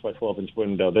 12-inch by 12-inch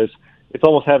window, it's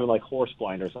almost having like horse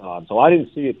blinders on. So I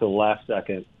didn't see it the last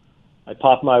second. I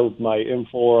pop my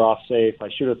M4 off safe. I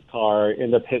shoot at the car,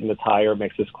 end up hitting the tire,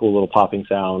 makes this cool little popping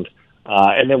sound,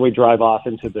 and then we drive off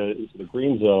into the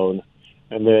green zone.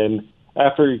 And then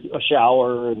after a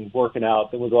shower and working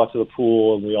out, then we go out to the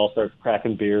pool and we all start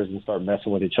cracking beers and start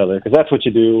messing with each other, because that's what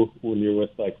you do when you're with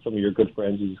like some of your good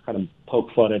friends. You just kind of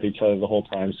poke fun at each other the whole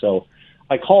time. So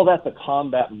I call that the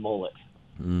combat mullet.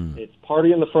 It's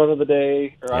party in the front of the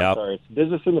day, or I'm sorry, it's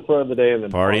business in the front of the day and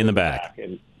then party in the back.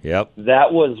 And yep,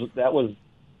 that was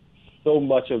so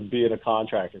much of being a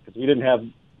contractor, because we didn't have,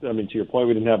 I mean, to your point,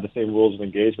 we didn't have the same rules of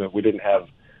engagement. We didn't have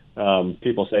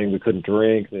people saying we couldn't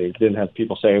drink. They didn't have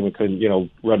people saying we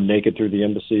couldn't, run naked through the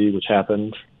embassy, which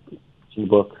happened in the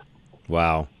book.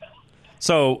 Wow.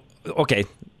 So, okay,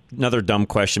 another dumb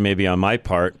question maybe on my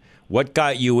part. What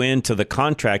got you into the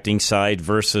contracting side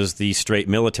versus the straight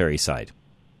military side?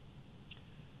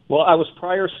 Well, I was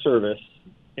prior service,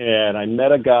 and I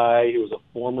met a guy who was a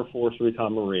former Force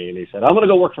Recon Marine. He said, I'm going to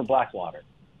go work for Blackwater.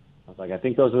 I was like, I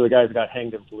think those are the guys that got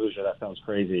hanged in Fallujah. That sounds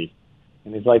crazy.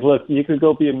 And he's like, look, you could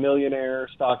go be a millionaire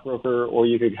stockbroker, or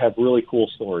you could have really cool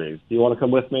stories. Do you want to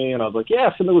come with me? And I was like,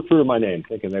 yeah, send the recruiter my name,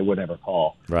 thinking they would never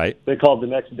call. Right. They called the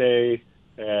next day,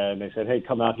 and they said, hey,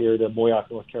 come out here to Moyock,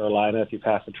 North Carolina. If you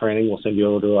pass the training, we'll send you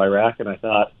over to Iraq. And I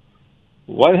thought,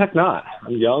 why the heck not?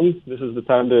 I'm young. This is the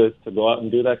time to go out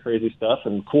and do that crazy stuff.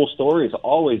 And cool stories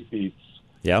always beats,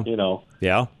 yeah,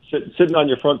 sitting on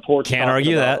your front porch. Can't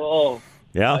argue about, that. Oh,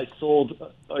 yeah. I sold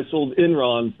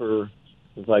Enron for.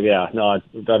 It's like, yeah, no, I'd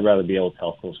rather be able to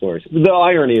tell cool stories. The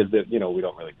irony is that we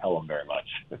don't really tell them very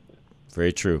much.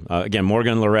 Very true. Again,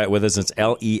 Morgan Lerette with us. It's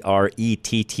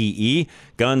Lerette.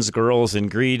 Guns, Girls, and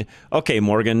Greed. Okay,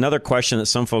 Morgan, another question that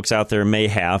some folks out there may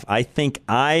have. I think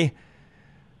I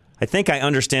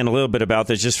understand a little bit about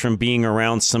this just from being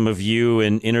around some of you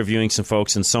and interviewing some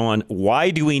folks and so on.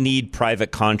 Why do we need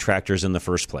private contractors in the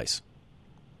first place?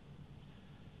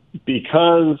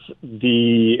 Because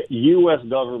the U.S.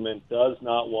 government does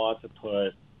not want to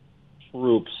put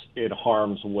troops in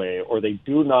harm's way, or they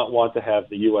do not want to have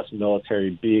the U.S. military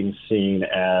being seen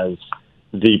as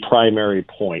the primary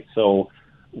point. So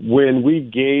when we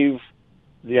gave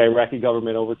the Iraqi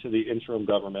government over to the interim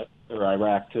government, or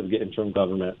Iraq to the interim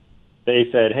government, they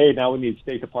said, hey, now we need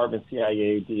State Department,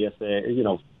 CIA,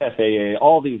 DSA, FAA,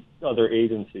 all these other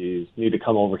agencies need to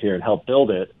come over here and help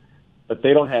build it, but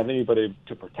they don't have anybody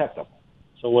to protect them.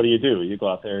 So what do? You go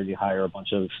out there and you hire a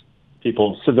bunch of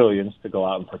people, civilians, to go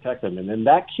out and protect them. And then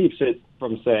that keeps it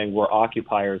from saying we're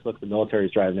occupiers. Look, the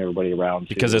military's driving everybody around.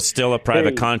 Because it's still a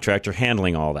private contractor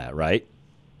handling all that, right?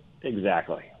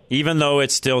 Exactly. Even though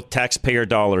it's still taxpayer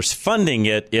dollars funding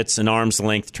it, it's an arm's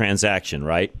length transaction,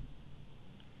 right?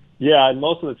 Yeah, and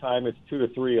most of the time it's 2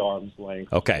 to 3 arms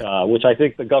length. Okay. Which I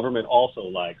think the government also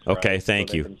likes. Right? Okay,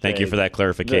 thank you. Thank you for that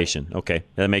clarification. Okay,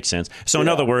 that makes sense. So in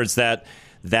other words, that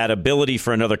ability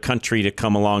for another country to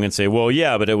come along and say, well,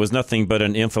 yeah, but it was nothing but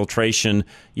an infiltration,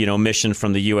 mission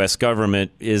from the U.S. government,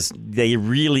 is they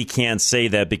really can't say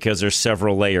that because there's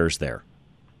several layers there.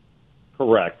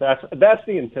 Correct. That's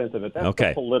the intent of it. That's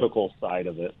the political side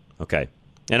of it. Okay.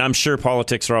 And I'm sure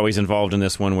politics are always involved in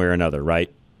this one way or another,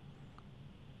 right?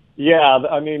 Yeah,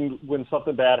 I mean, when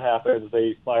something bad happens,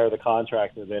 they fire the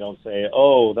contractor. They don't say,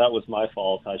 oh, that was my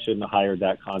fault. I shouldn't have hired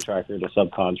that contractor to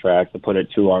subcontract, to put it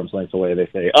 2 arms lengths away. They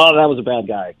say, oh, that was a bad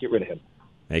guy. Get rid of him.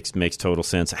 Makes total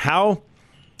sense. How,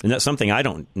 and that's something I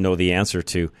don't know the answer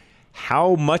to,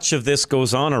 how much of this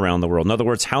goes on around the world? In other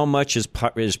words, how much is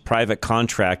private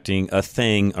contracting a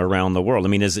thing around the world? I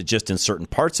mean, is it just in certain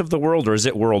parts of the world, or is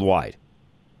it worldwide?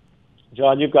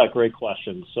 John, you've got great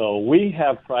questions. So we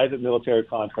have private military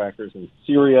contractors in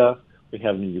Syria. We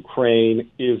have in Ukraine,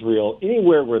 Israel,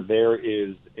 anywhere where there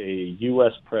is a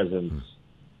U.S. presence,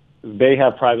 they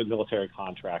have private military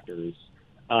contractors.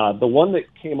 The one that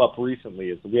came up recently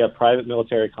is that we have private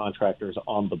military contractors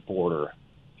on the border,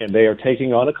 and they are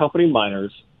taking unaccompanied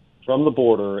minors from the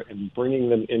border and bringing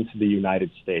them into the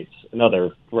United States.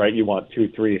 Another, right, you want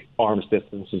 2-3 arms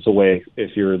distances away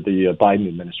if you're the Biden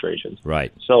administration.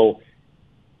 Right. So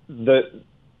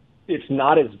it's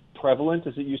not as prevalent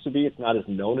as it used to be. It's not as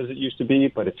known as it used to be,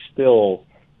 but it's still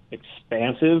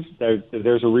expansive.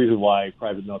 There's a reason why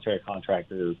private military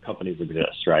contractor companies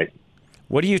exist, right?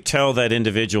 What do you tell that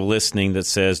individual listening that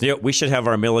says, we should have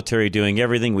our military doing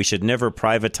everything. We should never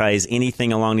privatize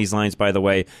anything along these lines? By the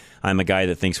way, I'm a guy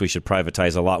that thinks we should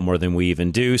privatize a lot more than we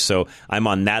even do. So I'm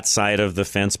on that side of the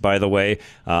fence, by the way.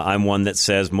 I'm one that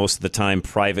says most of the time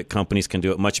private companies can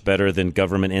do it much better than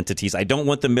government entities. I don't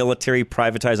want the military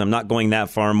privatized. I'm not going that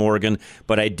far, Morgan.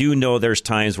 But I do know there's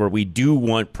times where we do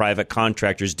want private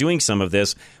contractors doing some of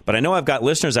this. But I know I've got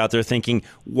listeners out there thinking,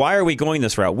 why are we going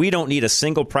this route? We don't need a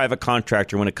single private contractor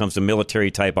when it comes to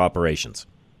military-type operations.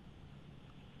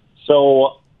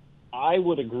 So I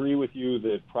would agree with you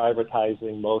that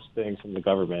privatizing most things from the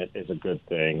government is a good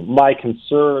thing. My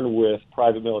concern with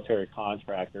private military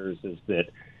contractors is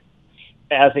that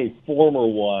as a former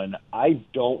one, I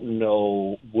don't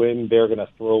know when they're going to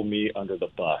throw me under the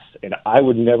bus. And I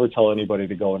would never tell anybody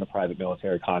to go into private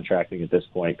military contracting at this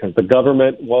point, because the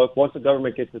government, once the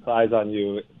government gets its eyes on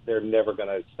you, they're never going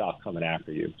to stop coming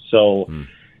after you. So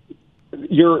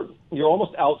you're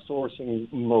almost outsourcing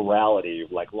morality,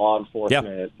 like law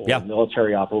enforcement or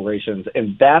military operations,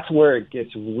 and that's where it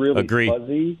gets really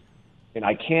fuzzy. And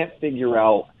I can't figure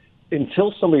out,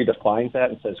 until somebody defines that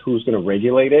and says who's going to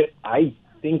regulate it, I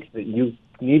think that you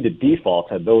need to default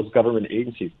to those government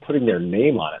agencies putting their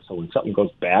name on it. So when something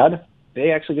goes bad,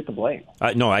 they actually get the blame.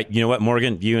 You know what,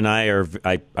 Morgan, you and I are,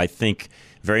 I think,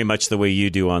 very much the way you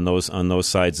do on those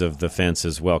sides of the fence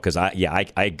as well. Because I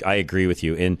agree with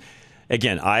you. And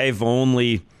again, I've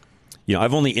only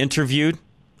interviewed.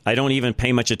 I don't even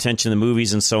pay much attention to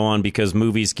movies and so on, because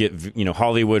movies get,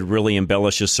 Hollywood really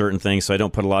embellishes certain things, so I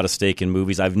don't put a lot of stake in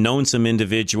movies. I've known some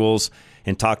individuals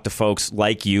and talked to folks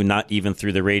like you, not even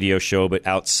through the radio show, but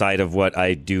outside of what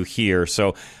I do here.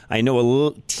 So I know a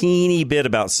little teeny bit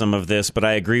about some of this, but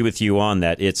I agree with you on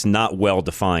that. It's not well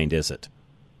defined, is it?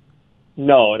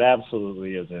 No, it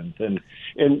absolutely isn't. And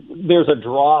there's a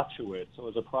draw to it. So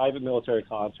as a private military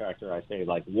contractor, I say,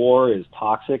 like, war is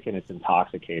toxic and it's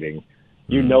intoxicating.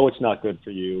 You know it's not good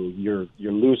for you. You're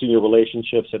losing your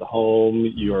relationships at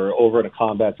home. You're over in a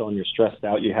combat zone. You're stressed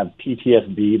out. You have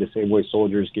PTSD the same way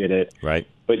soldiers get it. Right.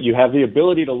 But you have the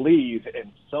ability to leave,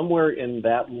 and somewhere in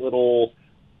that little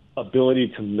ability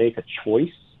to make a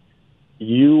choice,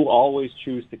 you always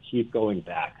choose to keep going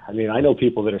back. I mean, I know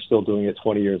people that are still doing it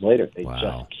 20 years later. They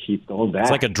just keep going back.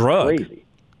 It's like a drug. It's crazy.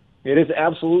 It is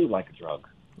absolutely like a drug.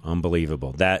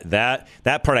 Unbelievable. That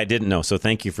part I didn't know, so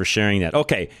thank you for sharing that.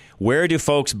 Okay, where do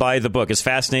folks buy the book? It's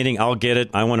fascinating. I'll get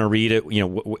it. I want to read it.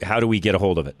 How do we get a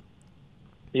hold of it?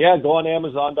 Yeah, go on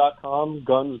Amazon.com,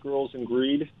 Guns, Girls, and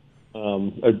Greed.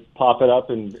 Pop it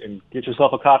up and get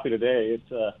yourself a copy today.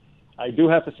 It's I do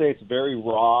have to say it's very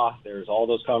raw. There's all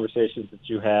those conversations that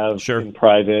you have in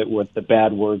private with the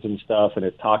bad words and stuff, and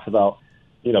it talks about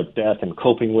death and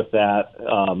coping with that.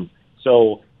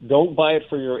 So don't buy it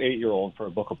for your 8-year-old for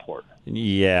a book report.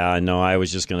 Yeah, no, I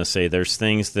was just going to say there's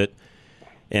things that,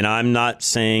 and I'm not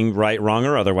saying right, wrong,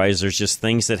 or otherwise, there's just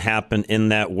things that happen in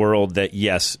that world that,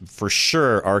 yes, for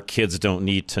sure, our kids don't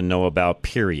need to know about,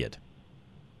 period.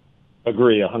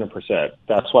 Agree, 100%.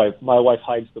 That's why my wife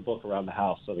hides the book around the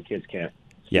house so the kids can't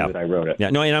see that I wrote it. Yeah,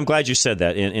 no, and I'm glad you said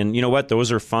that. And you know what?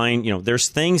 Those are fine. There's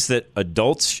things that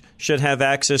adults should have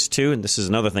access to, and this is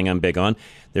another thing I'm big on.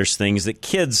 There's things that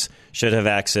kids should have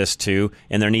access to,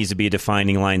 and there needs to be a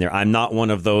defining line there. I'm not one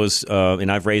of those, and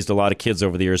I've raised a lot of kids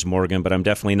over the years, Morgan, but I'm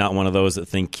definitely not one of those that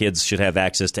think kids should have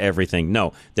access to everything.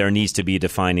 No, there needs to be a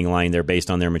defining line there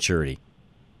based on their maturity.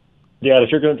 Yeah,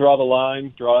 if you're going to draw the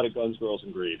line, draw it at Guns, Girls,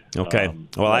 and Greed. Okay.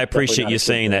 Well, I appreciate you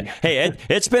saying that. Hey, Ed,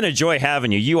 it's been a joy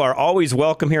having you. You are always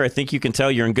welcome here. I think you can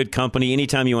tell you're in good company.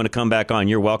 Anytime you want to come back on,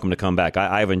 you're welcome to come back.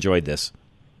 I've enjoyed this.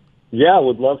 Yeah, I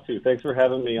would love to. Thanks for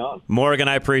having me on. Morgan,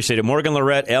 I appreciate it. Morgan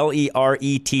Lerette,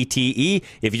 Lerette.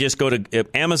 If you just go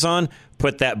to Amazon,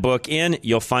 put that book in,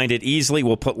 you'll find it easily.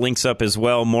 We'll put links up as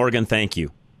well. Morgan, thank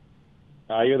you.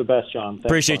 You're the best, John. Thanks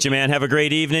Appreciate you, man. Have a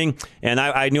great evening. And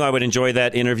I knew I would enjoy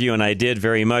that interview, and I did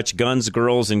very much. Guns,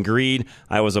 Girls, and Greed.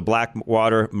 I was a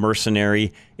Blackwater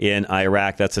mercenary in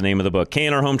Iraq. That's the name of the book.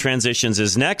 K&R Home Transitions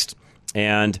is next.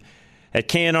 And at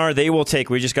K&R, they will take,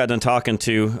 we just got done talking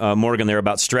to Morgan there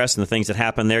about stress and the things that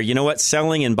happen there. You know what?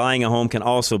 Selling and buying a home can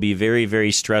also be very,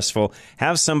 very stressful.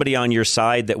 Have somebody on your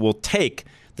side that will take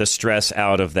the stress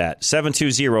out of that.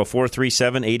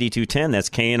 720-437-8210. That's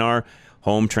K&R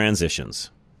Home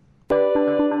Transitions.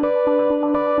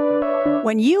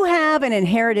 When you have an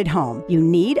inherited home, you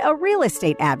need a real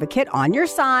estate advocate on your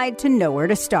side to know where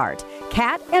to start.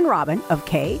 Kat and Robin of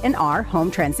K&R Home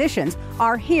Transitions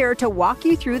are here to walk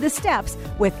you through the steps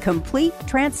with complete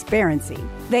transparency.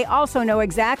 They also know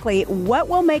exactly what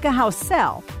will make a house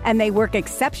sell, and they work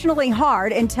exceptionally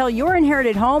hard until your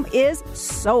inherited home is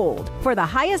sold for the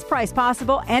highest price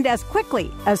possible and as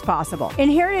quickly as possible.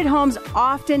 Inherited homes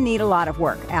often need a lot of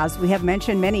work, as we have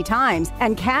mentioned many times,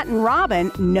 and Kat and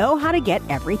Robin know how to get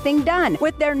everything done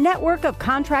with their network of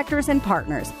contractors and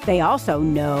partners. They also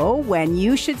know when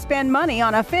you should spend money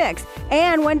on a fix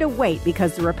and when to wait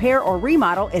because the repair or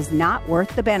remodel is not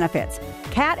worth the benefits.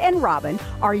 Kat and Robin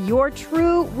are your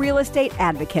true real estate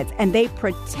advocates, and they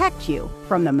protect you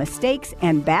from the mistakes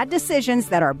and bad decisions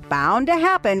that are bound to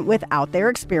happen without their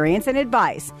experience and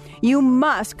advice. You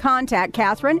must contact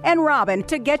Catherine and Robin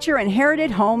to get your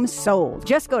inherited home sold.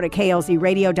 Just go to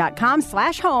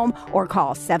klzradio.com/home or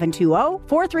call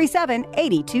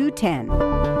 720-437-8210.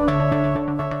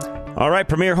 All right,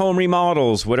 Premier Home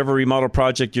Remodels. Whatever remodel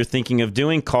project you're thinking of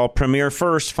doing, call Premier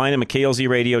first. Find them at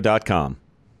klzradio.com.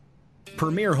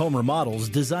 Premier Home Remodels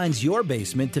designs your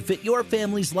basement to fit your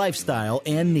family's lifestyle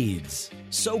and needs.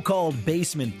 So-called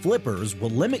basement flippers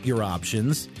will limit your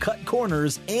options, cut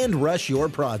corners, and rush your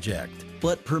project.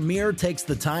 But Premier takes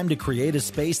the time to create a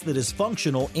space that is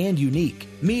functional and unique,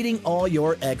 meeting all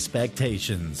your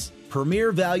expectations.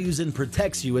 Premier values and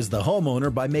protects you as the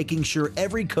homeowner by making sure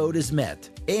every code is met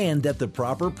and that the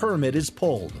proper permit is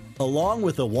pulled, along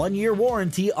with a 1-year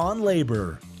warranty on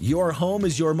labor. Your home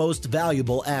is your most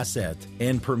valuable asset,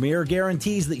 and Premier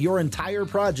guarantees that your entire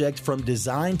project from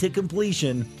design to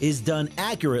completion is done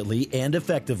accurately and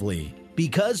effectively.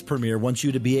 Because Premier wants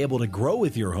you to be able to grow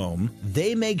with your home,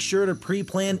 they make sure to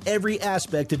pre-plan every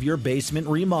aspect of your basement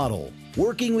remodel,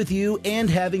 working with you and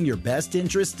having your best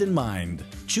interest in mind.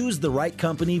 Choose the right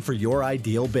company for your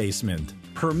ideal basement.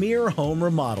 Premier Home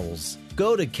Remodels.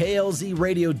 Go to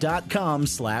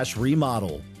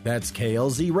klzradio.com/remodel. That's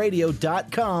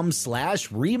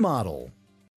klzradio.com/remodel.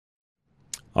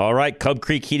 All right, Cub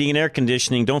Creek Heating and Air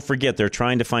Conditioning. Don't forget, they're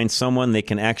trying to find someone they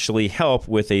can actually help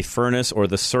with a furnace or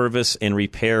the service and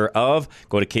repair of.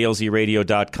 Go to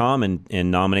klzradio.com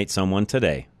and nominate someone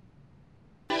today.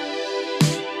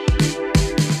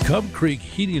 Cub Creek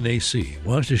Heating and AC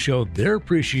wants to show their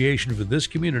appreciation for this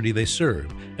community they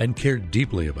serve and care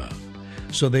deeply about.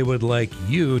 So they would like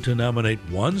you to nominate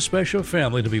one special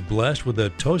family to be blessed with a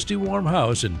toasty warm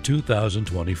house in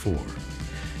 2024.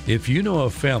 If you know a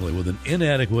family with an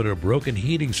inadequate or broken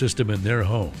heating system in their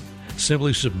home,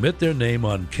 simply submit their name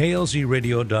on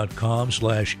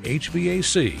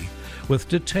klzradio.com/HVAC with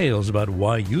details about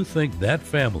why you think that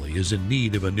family is in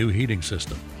need of a new heating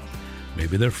system.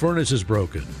 Maybe their furnace is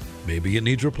broken. Maybe it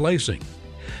needs replacing.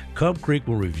 Cub Creek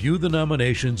will review the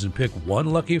nominations and pick one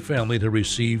lucky family to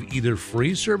receive either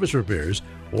free service repairs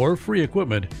or free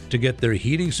equipment to get their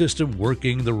heating system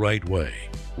working the right way,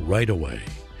 right away.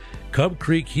 Cub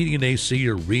Creek Heating and AC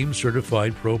are REAM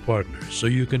certified pro partners, so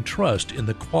you can trust in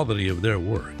the quality of their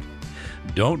work.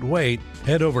 Don't wait.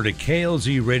 Head over to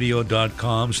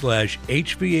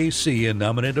klzradio.com/HVAC and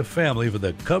nominate a family for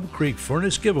the Cub Creek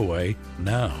Furnace Giveaway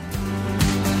now.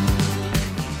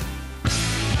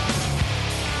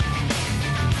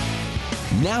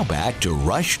 Now back to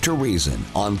Rush to Reason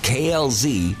on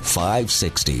KLZ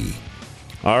 560.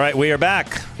 All right, we are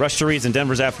back. Rush to Reason,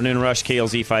 Denver's Afternoon Rush,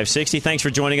 KLZ 560. Thanks for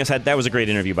joining us. That was a great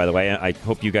interview, by the way. I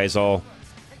hope you guys all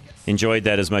enjoyed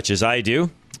that as much as I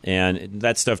do. And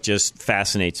that stuff just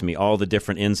fascinates me, all the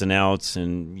different ins and outs.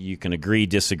 And you can agree,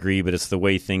 disagree, but it's the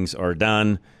way things are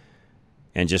done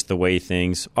and just the way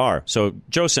things are. So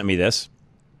Joe sent me this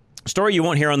story you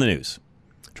won't hear on the news.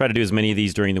 Try to do as many of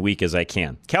these during the week as I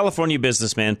can. California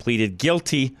businessman pleaded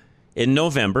guilty in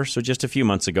November, so just a few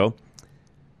months ago,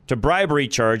 to bribery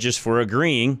charges for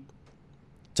agreeing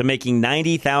to making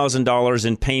 $90,000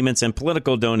 in payments and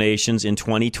political donations in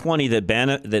 2020 that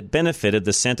benefited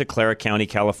the Santa Clara County,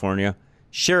 California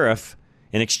sheriff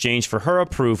in exchange for her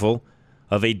approval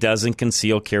of a dozen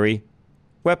concealed carry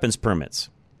weapons permits.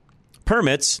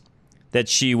 Permits that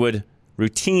she would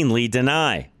routinely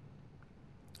deny.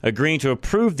 Agreeing to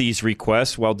approve these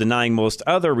requests while denying most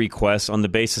other requests on the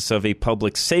basis of a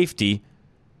public safety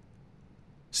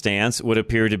stance would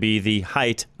appear to be the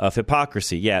height of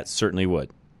hypocrisy. Yeah, it certainly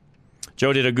would.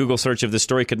 Joe did a Google search of this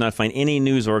story, could not find any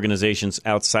news organizations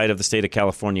outside of the state of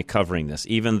California covering this,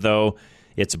 even though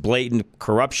it's blatant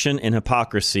corruption and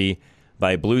hypocrisy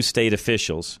by blue state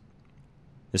officials.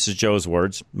 This is Joe's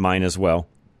words, mine as well.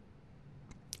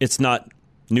 It's not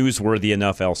newsworthy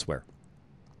enough elsewhere.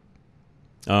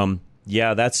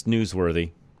 Yeah, that's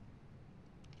newsworthy.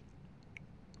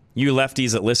 You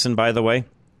lefties that listen, by the way,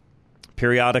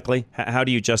 periodically, how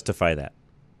do you justify that?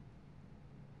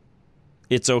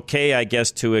 It's okay, I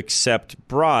guess, to accept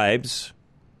bribes,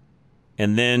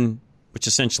 and then, which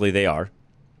essentially they are,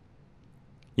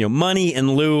 money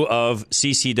in lieu of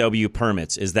CCW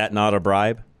permits. Is that not a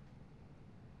bribe?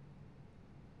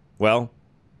 Well,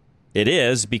 it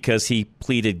is, because he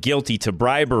pleaded guilty to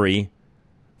bribery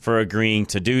for agreeing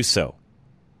to do so.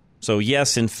 So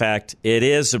yes, in fact, it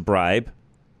is a bribe.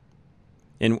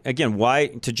 And again, why,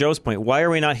 to Joe's point, why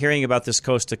are we not hearing about this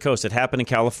coast to coast? It happened in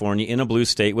California, in a blue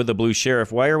state, with a blue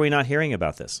sheriff. Why are we not hearing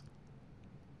about this?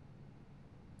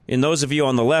 And those of you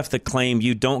on the left that claim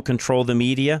you don't control the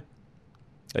media,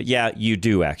 yeah, you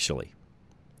do, actually.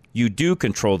 You do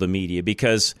control the media,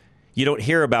 because you don't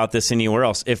hear about this anywhere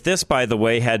else. If this, by the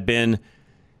way, had been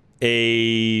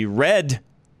a red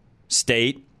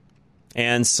state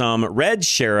and some red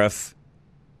sheriff,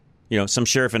 some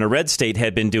sheriff in a red state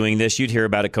had been doing this, you'd hear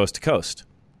about it coast to coast.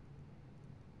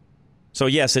 So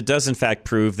yes, it does in fact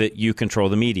prove that you control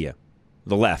the media.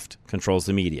 The left controls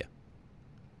the media.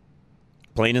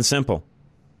 Plain and simple.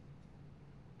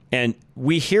 And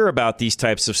we hear about these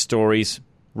types of stories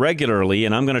regularly,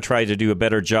 and I'm going to try to do a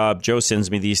better job. Joe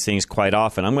sends me these things quite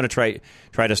often. I'm going to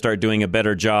try to start doing a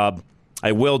better job.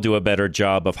 I will do a better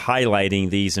job of highlighting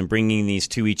these and bringing these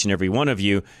to each and every one of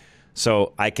you,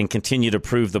 so I can continue to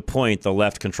prove the point the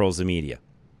left controls the media.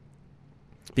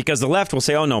 Because the left will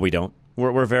say, oh, no, we don't.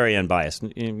 We're very unbiased.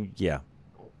 Yeah,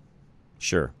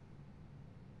 sure.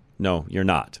 No, you're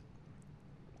not.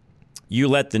 You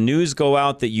let the news go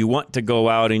out that you want to go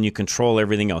out, and you control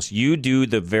everything else. You do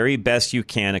the very best you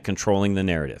can at controlling the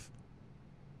narrative.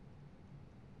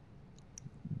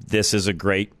 This is a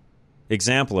great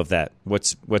example of that.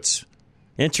 What's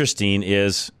interesting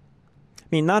is,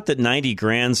 not that 90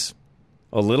 grand's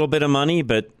a little bit of money,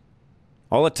 but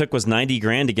all it took was 90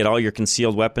 grand to get all your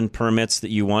concealed weapon permits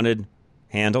that you wanted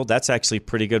handled. That's actually a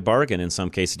pretty good bargain in some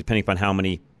cases, depending upon how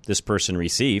many this person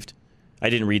received. I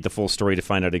didn't read the full story to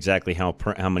find out exactly how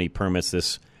many permits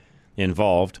this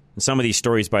involved. And some of these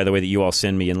stories, by the way, that you all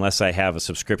send me, unless I have a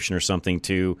subscription or something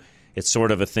to, it's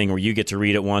sort of a thing where you get to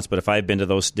read it once, but if I've been to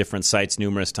those different sites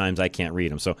numerous times, I can't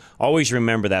read them. So always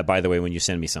remember that, by the way, when you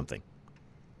send me something.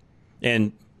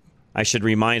 And I should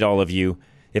remind all of you,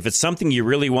 if it's something you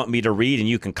really want me to read and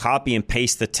you can copy and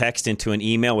paste the text into an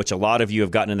email, which a lot of you have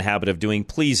gotten in the habit of doing,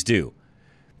 please do.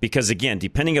 Because again,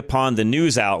 depending upon the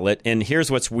news outlet, and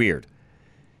here's what's weird.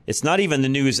 It's not even the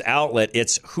news outlet,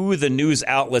 it's who the news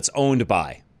outlet's owned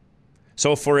by.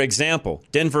 So, for example,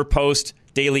 Denver Post,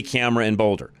 Daily Camera in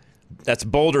Boulder. That's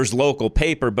Boulder's local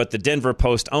paper, but the Denver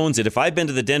Post owns it. If I've been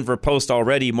to the Denver Post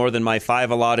already more than my 5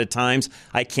 allotted times,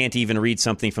 I can't even read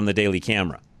something from the Daily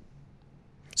Camera.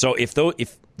 So if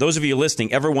those of you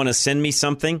listening ever want to send me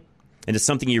something, and it's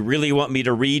something you really want me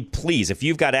to read, please, if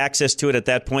you've got access to it at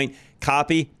that point,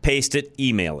 copy, paste it,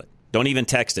 email it. Don't even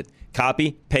text it.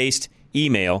 Copy, paste,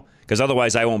 email, because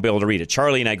otherwise I won't be able to read it.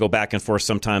 Charlie and I go back and forth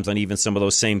sometimes on even some of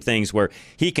those same things where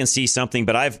he can see something,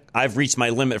 but I've reached my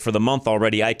limit for the month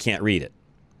already. I can't read it.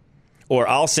 Or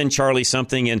I'll send Charlie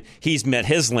something and he's met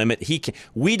his limit.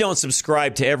 We don't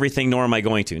subscribe to everything, nor am I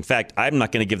going to. In fact, I'm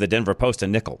not going to give the Denver Post a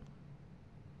nickel.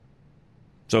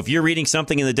 So if you're reading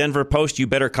something in the Denver Post, you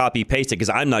better copy paste it, because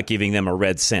I'm not giving them a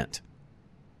red cent.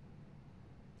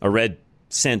 A red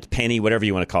cent, penny, whatever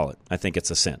you want to call it. I think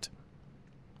it's a cent.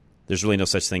 There's really no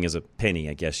such thing as a penny,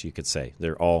 I guess you could say.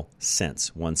 They're all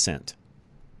cents, 1 cent.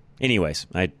 Anyways,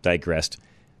 I digressed.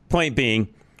 Point being,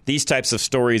 these types of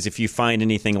stories, if you find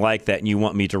anything like that and you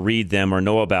want me to read them or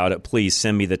know about it, please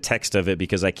send me the text of it,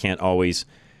 because I can't always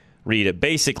read it.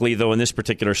 Basically, though, in this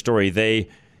particular story, they,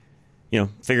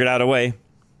 figured out a way,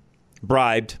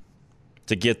 bribed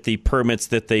to get the permits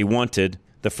that they wanted.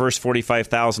 The first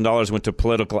 $45,000 went to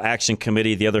political action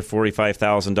committee. The other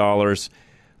 $45,000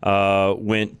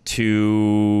 went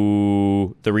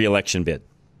to the re-election bid.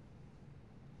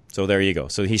 So there you go.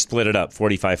 So he split it up,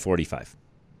 45-45.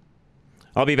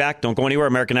 I'll be back. Don't go anywhere.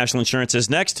 American National Insurance is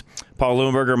next. Paul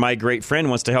Leuenberger, my great friend,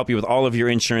 wants to help you with all of your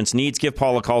insurance needs. Give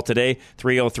Paul a call today,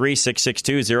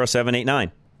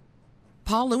 303-662-0789.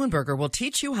 Paul Leuenberger will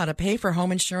teach you how to pay for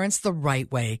home insurance the right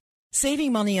way,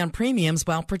 saving money on premiums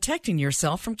while protecting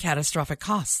yourself from catastrophic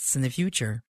costs in the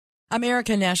future.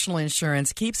 American National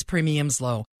Insurance keeps premiums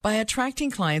low by attracting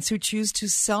clients who choose to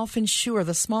self-insure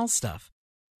the small stuff.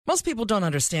 Most people don't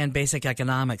understand basic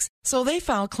economics, so they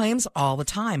file claims all the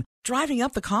time, driving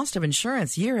up the cost of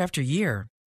insurance year after year.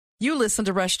 You listen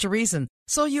to Rush to Reason,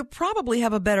 so you probably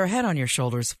have a better head on your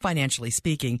shoulders, financially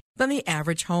speaking, than the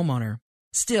average homeowner.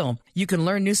 Still, you can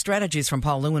learn new strategies from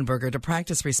Paul Leuenberger to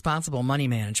practice responsible money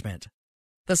management.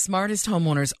 The smartest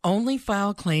homeowners only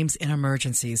file claims in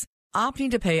emergencies,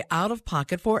 opting to pay out of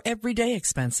pocket for everyday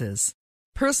expenses.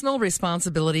 Personal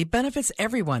responsibility benefits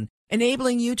everyone,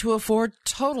 enabling you to afford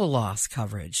total loss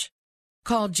coverage.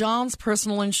 Call John's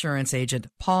personal insurance agent,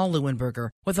 Paul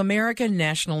Leuenberger, with American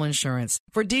National Insurance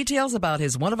for details about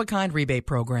his one-of-a-kind rebate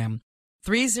program.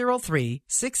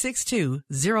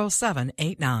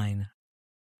 303-662-0789.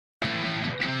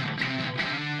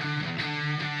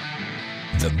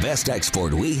 The best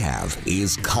export we have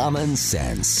is common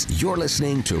sense. You're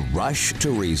listening to Rush to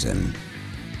Reason.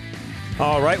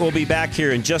 All right, we'll be back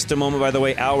here in just a moment. By the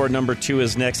way, hour number 2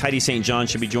 is next. Heidi St. John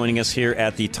should be joining us here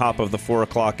at the top of the 4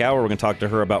 o'clock hour. We're going to talk to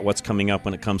her about what's coming up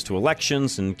when it comes to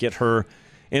elections and get her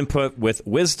input with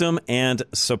wisdom and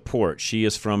support. She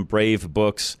is from Brave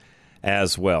Books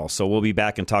as well. So we'll be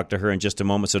back and talk to her in just a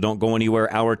moment. So don't go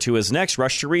anywhere. Hour 2 is next.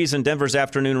 Rush to Reason, Denver's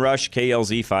Afternoon Rush,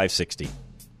 KLZ 560.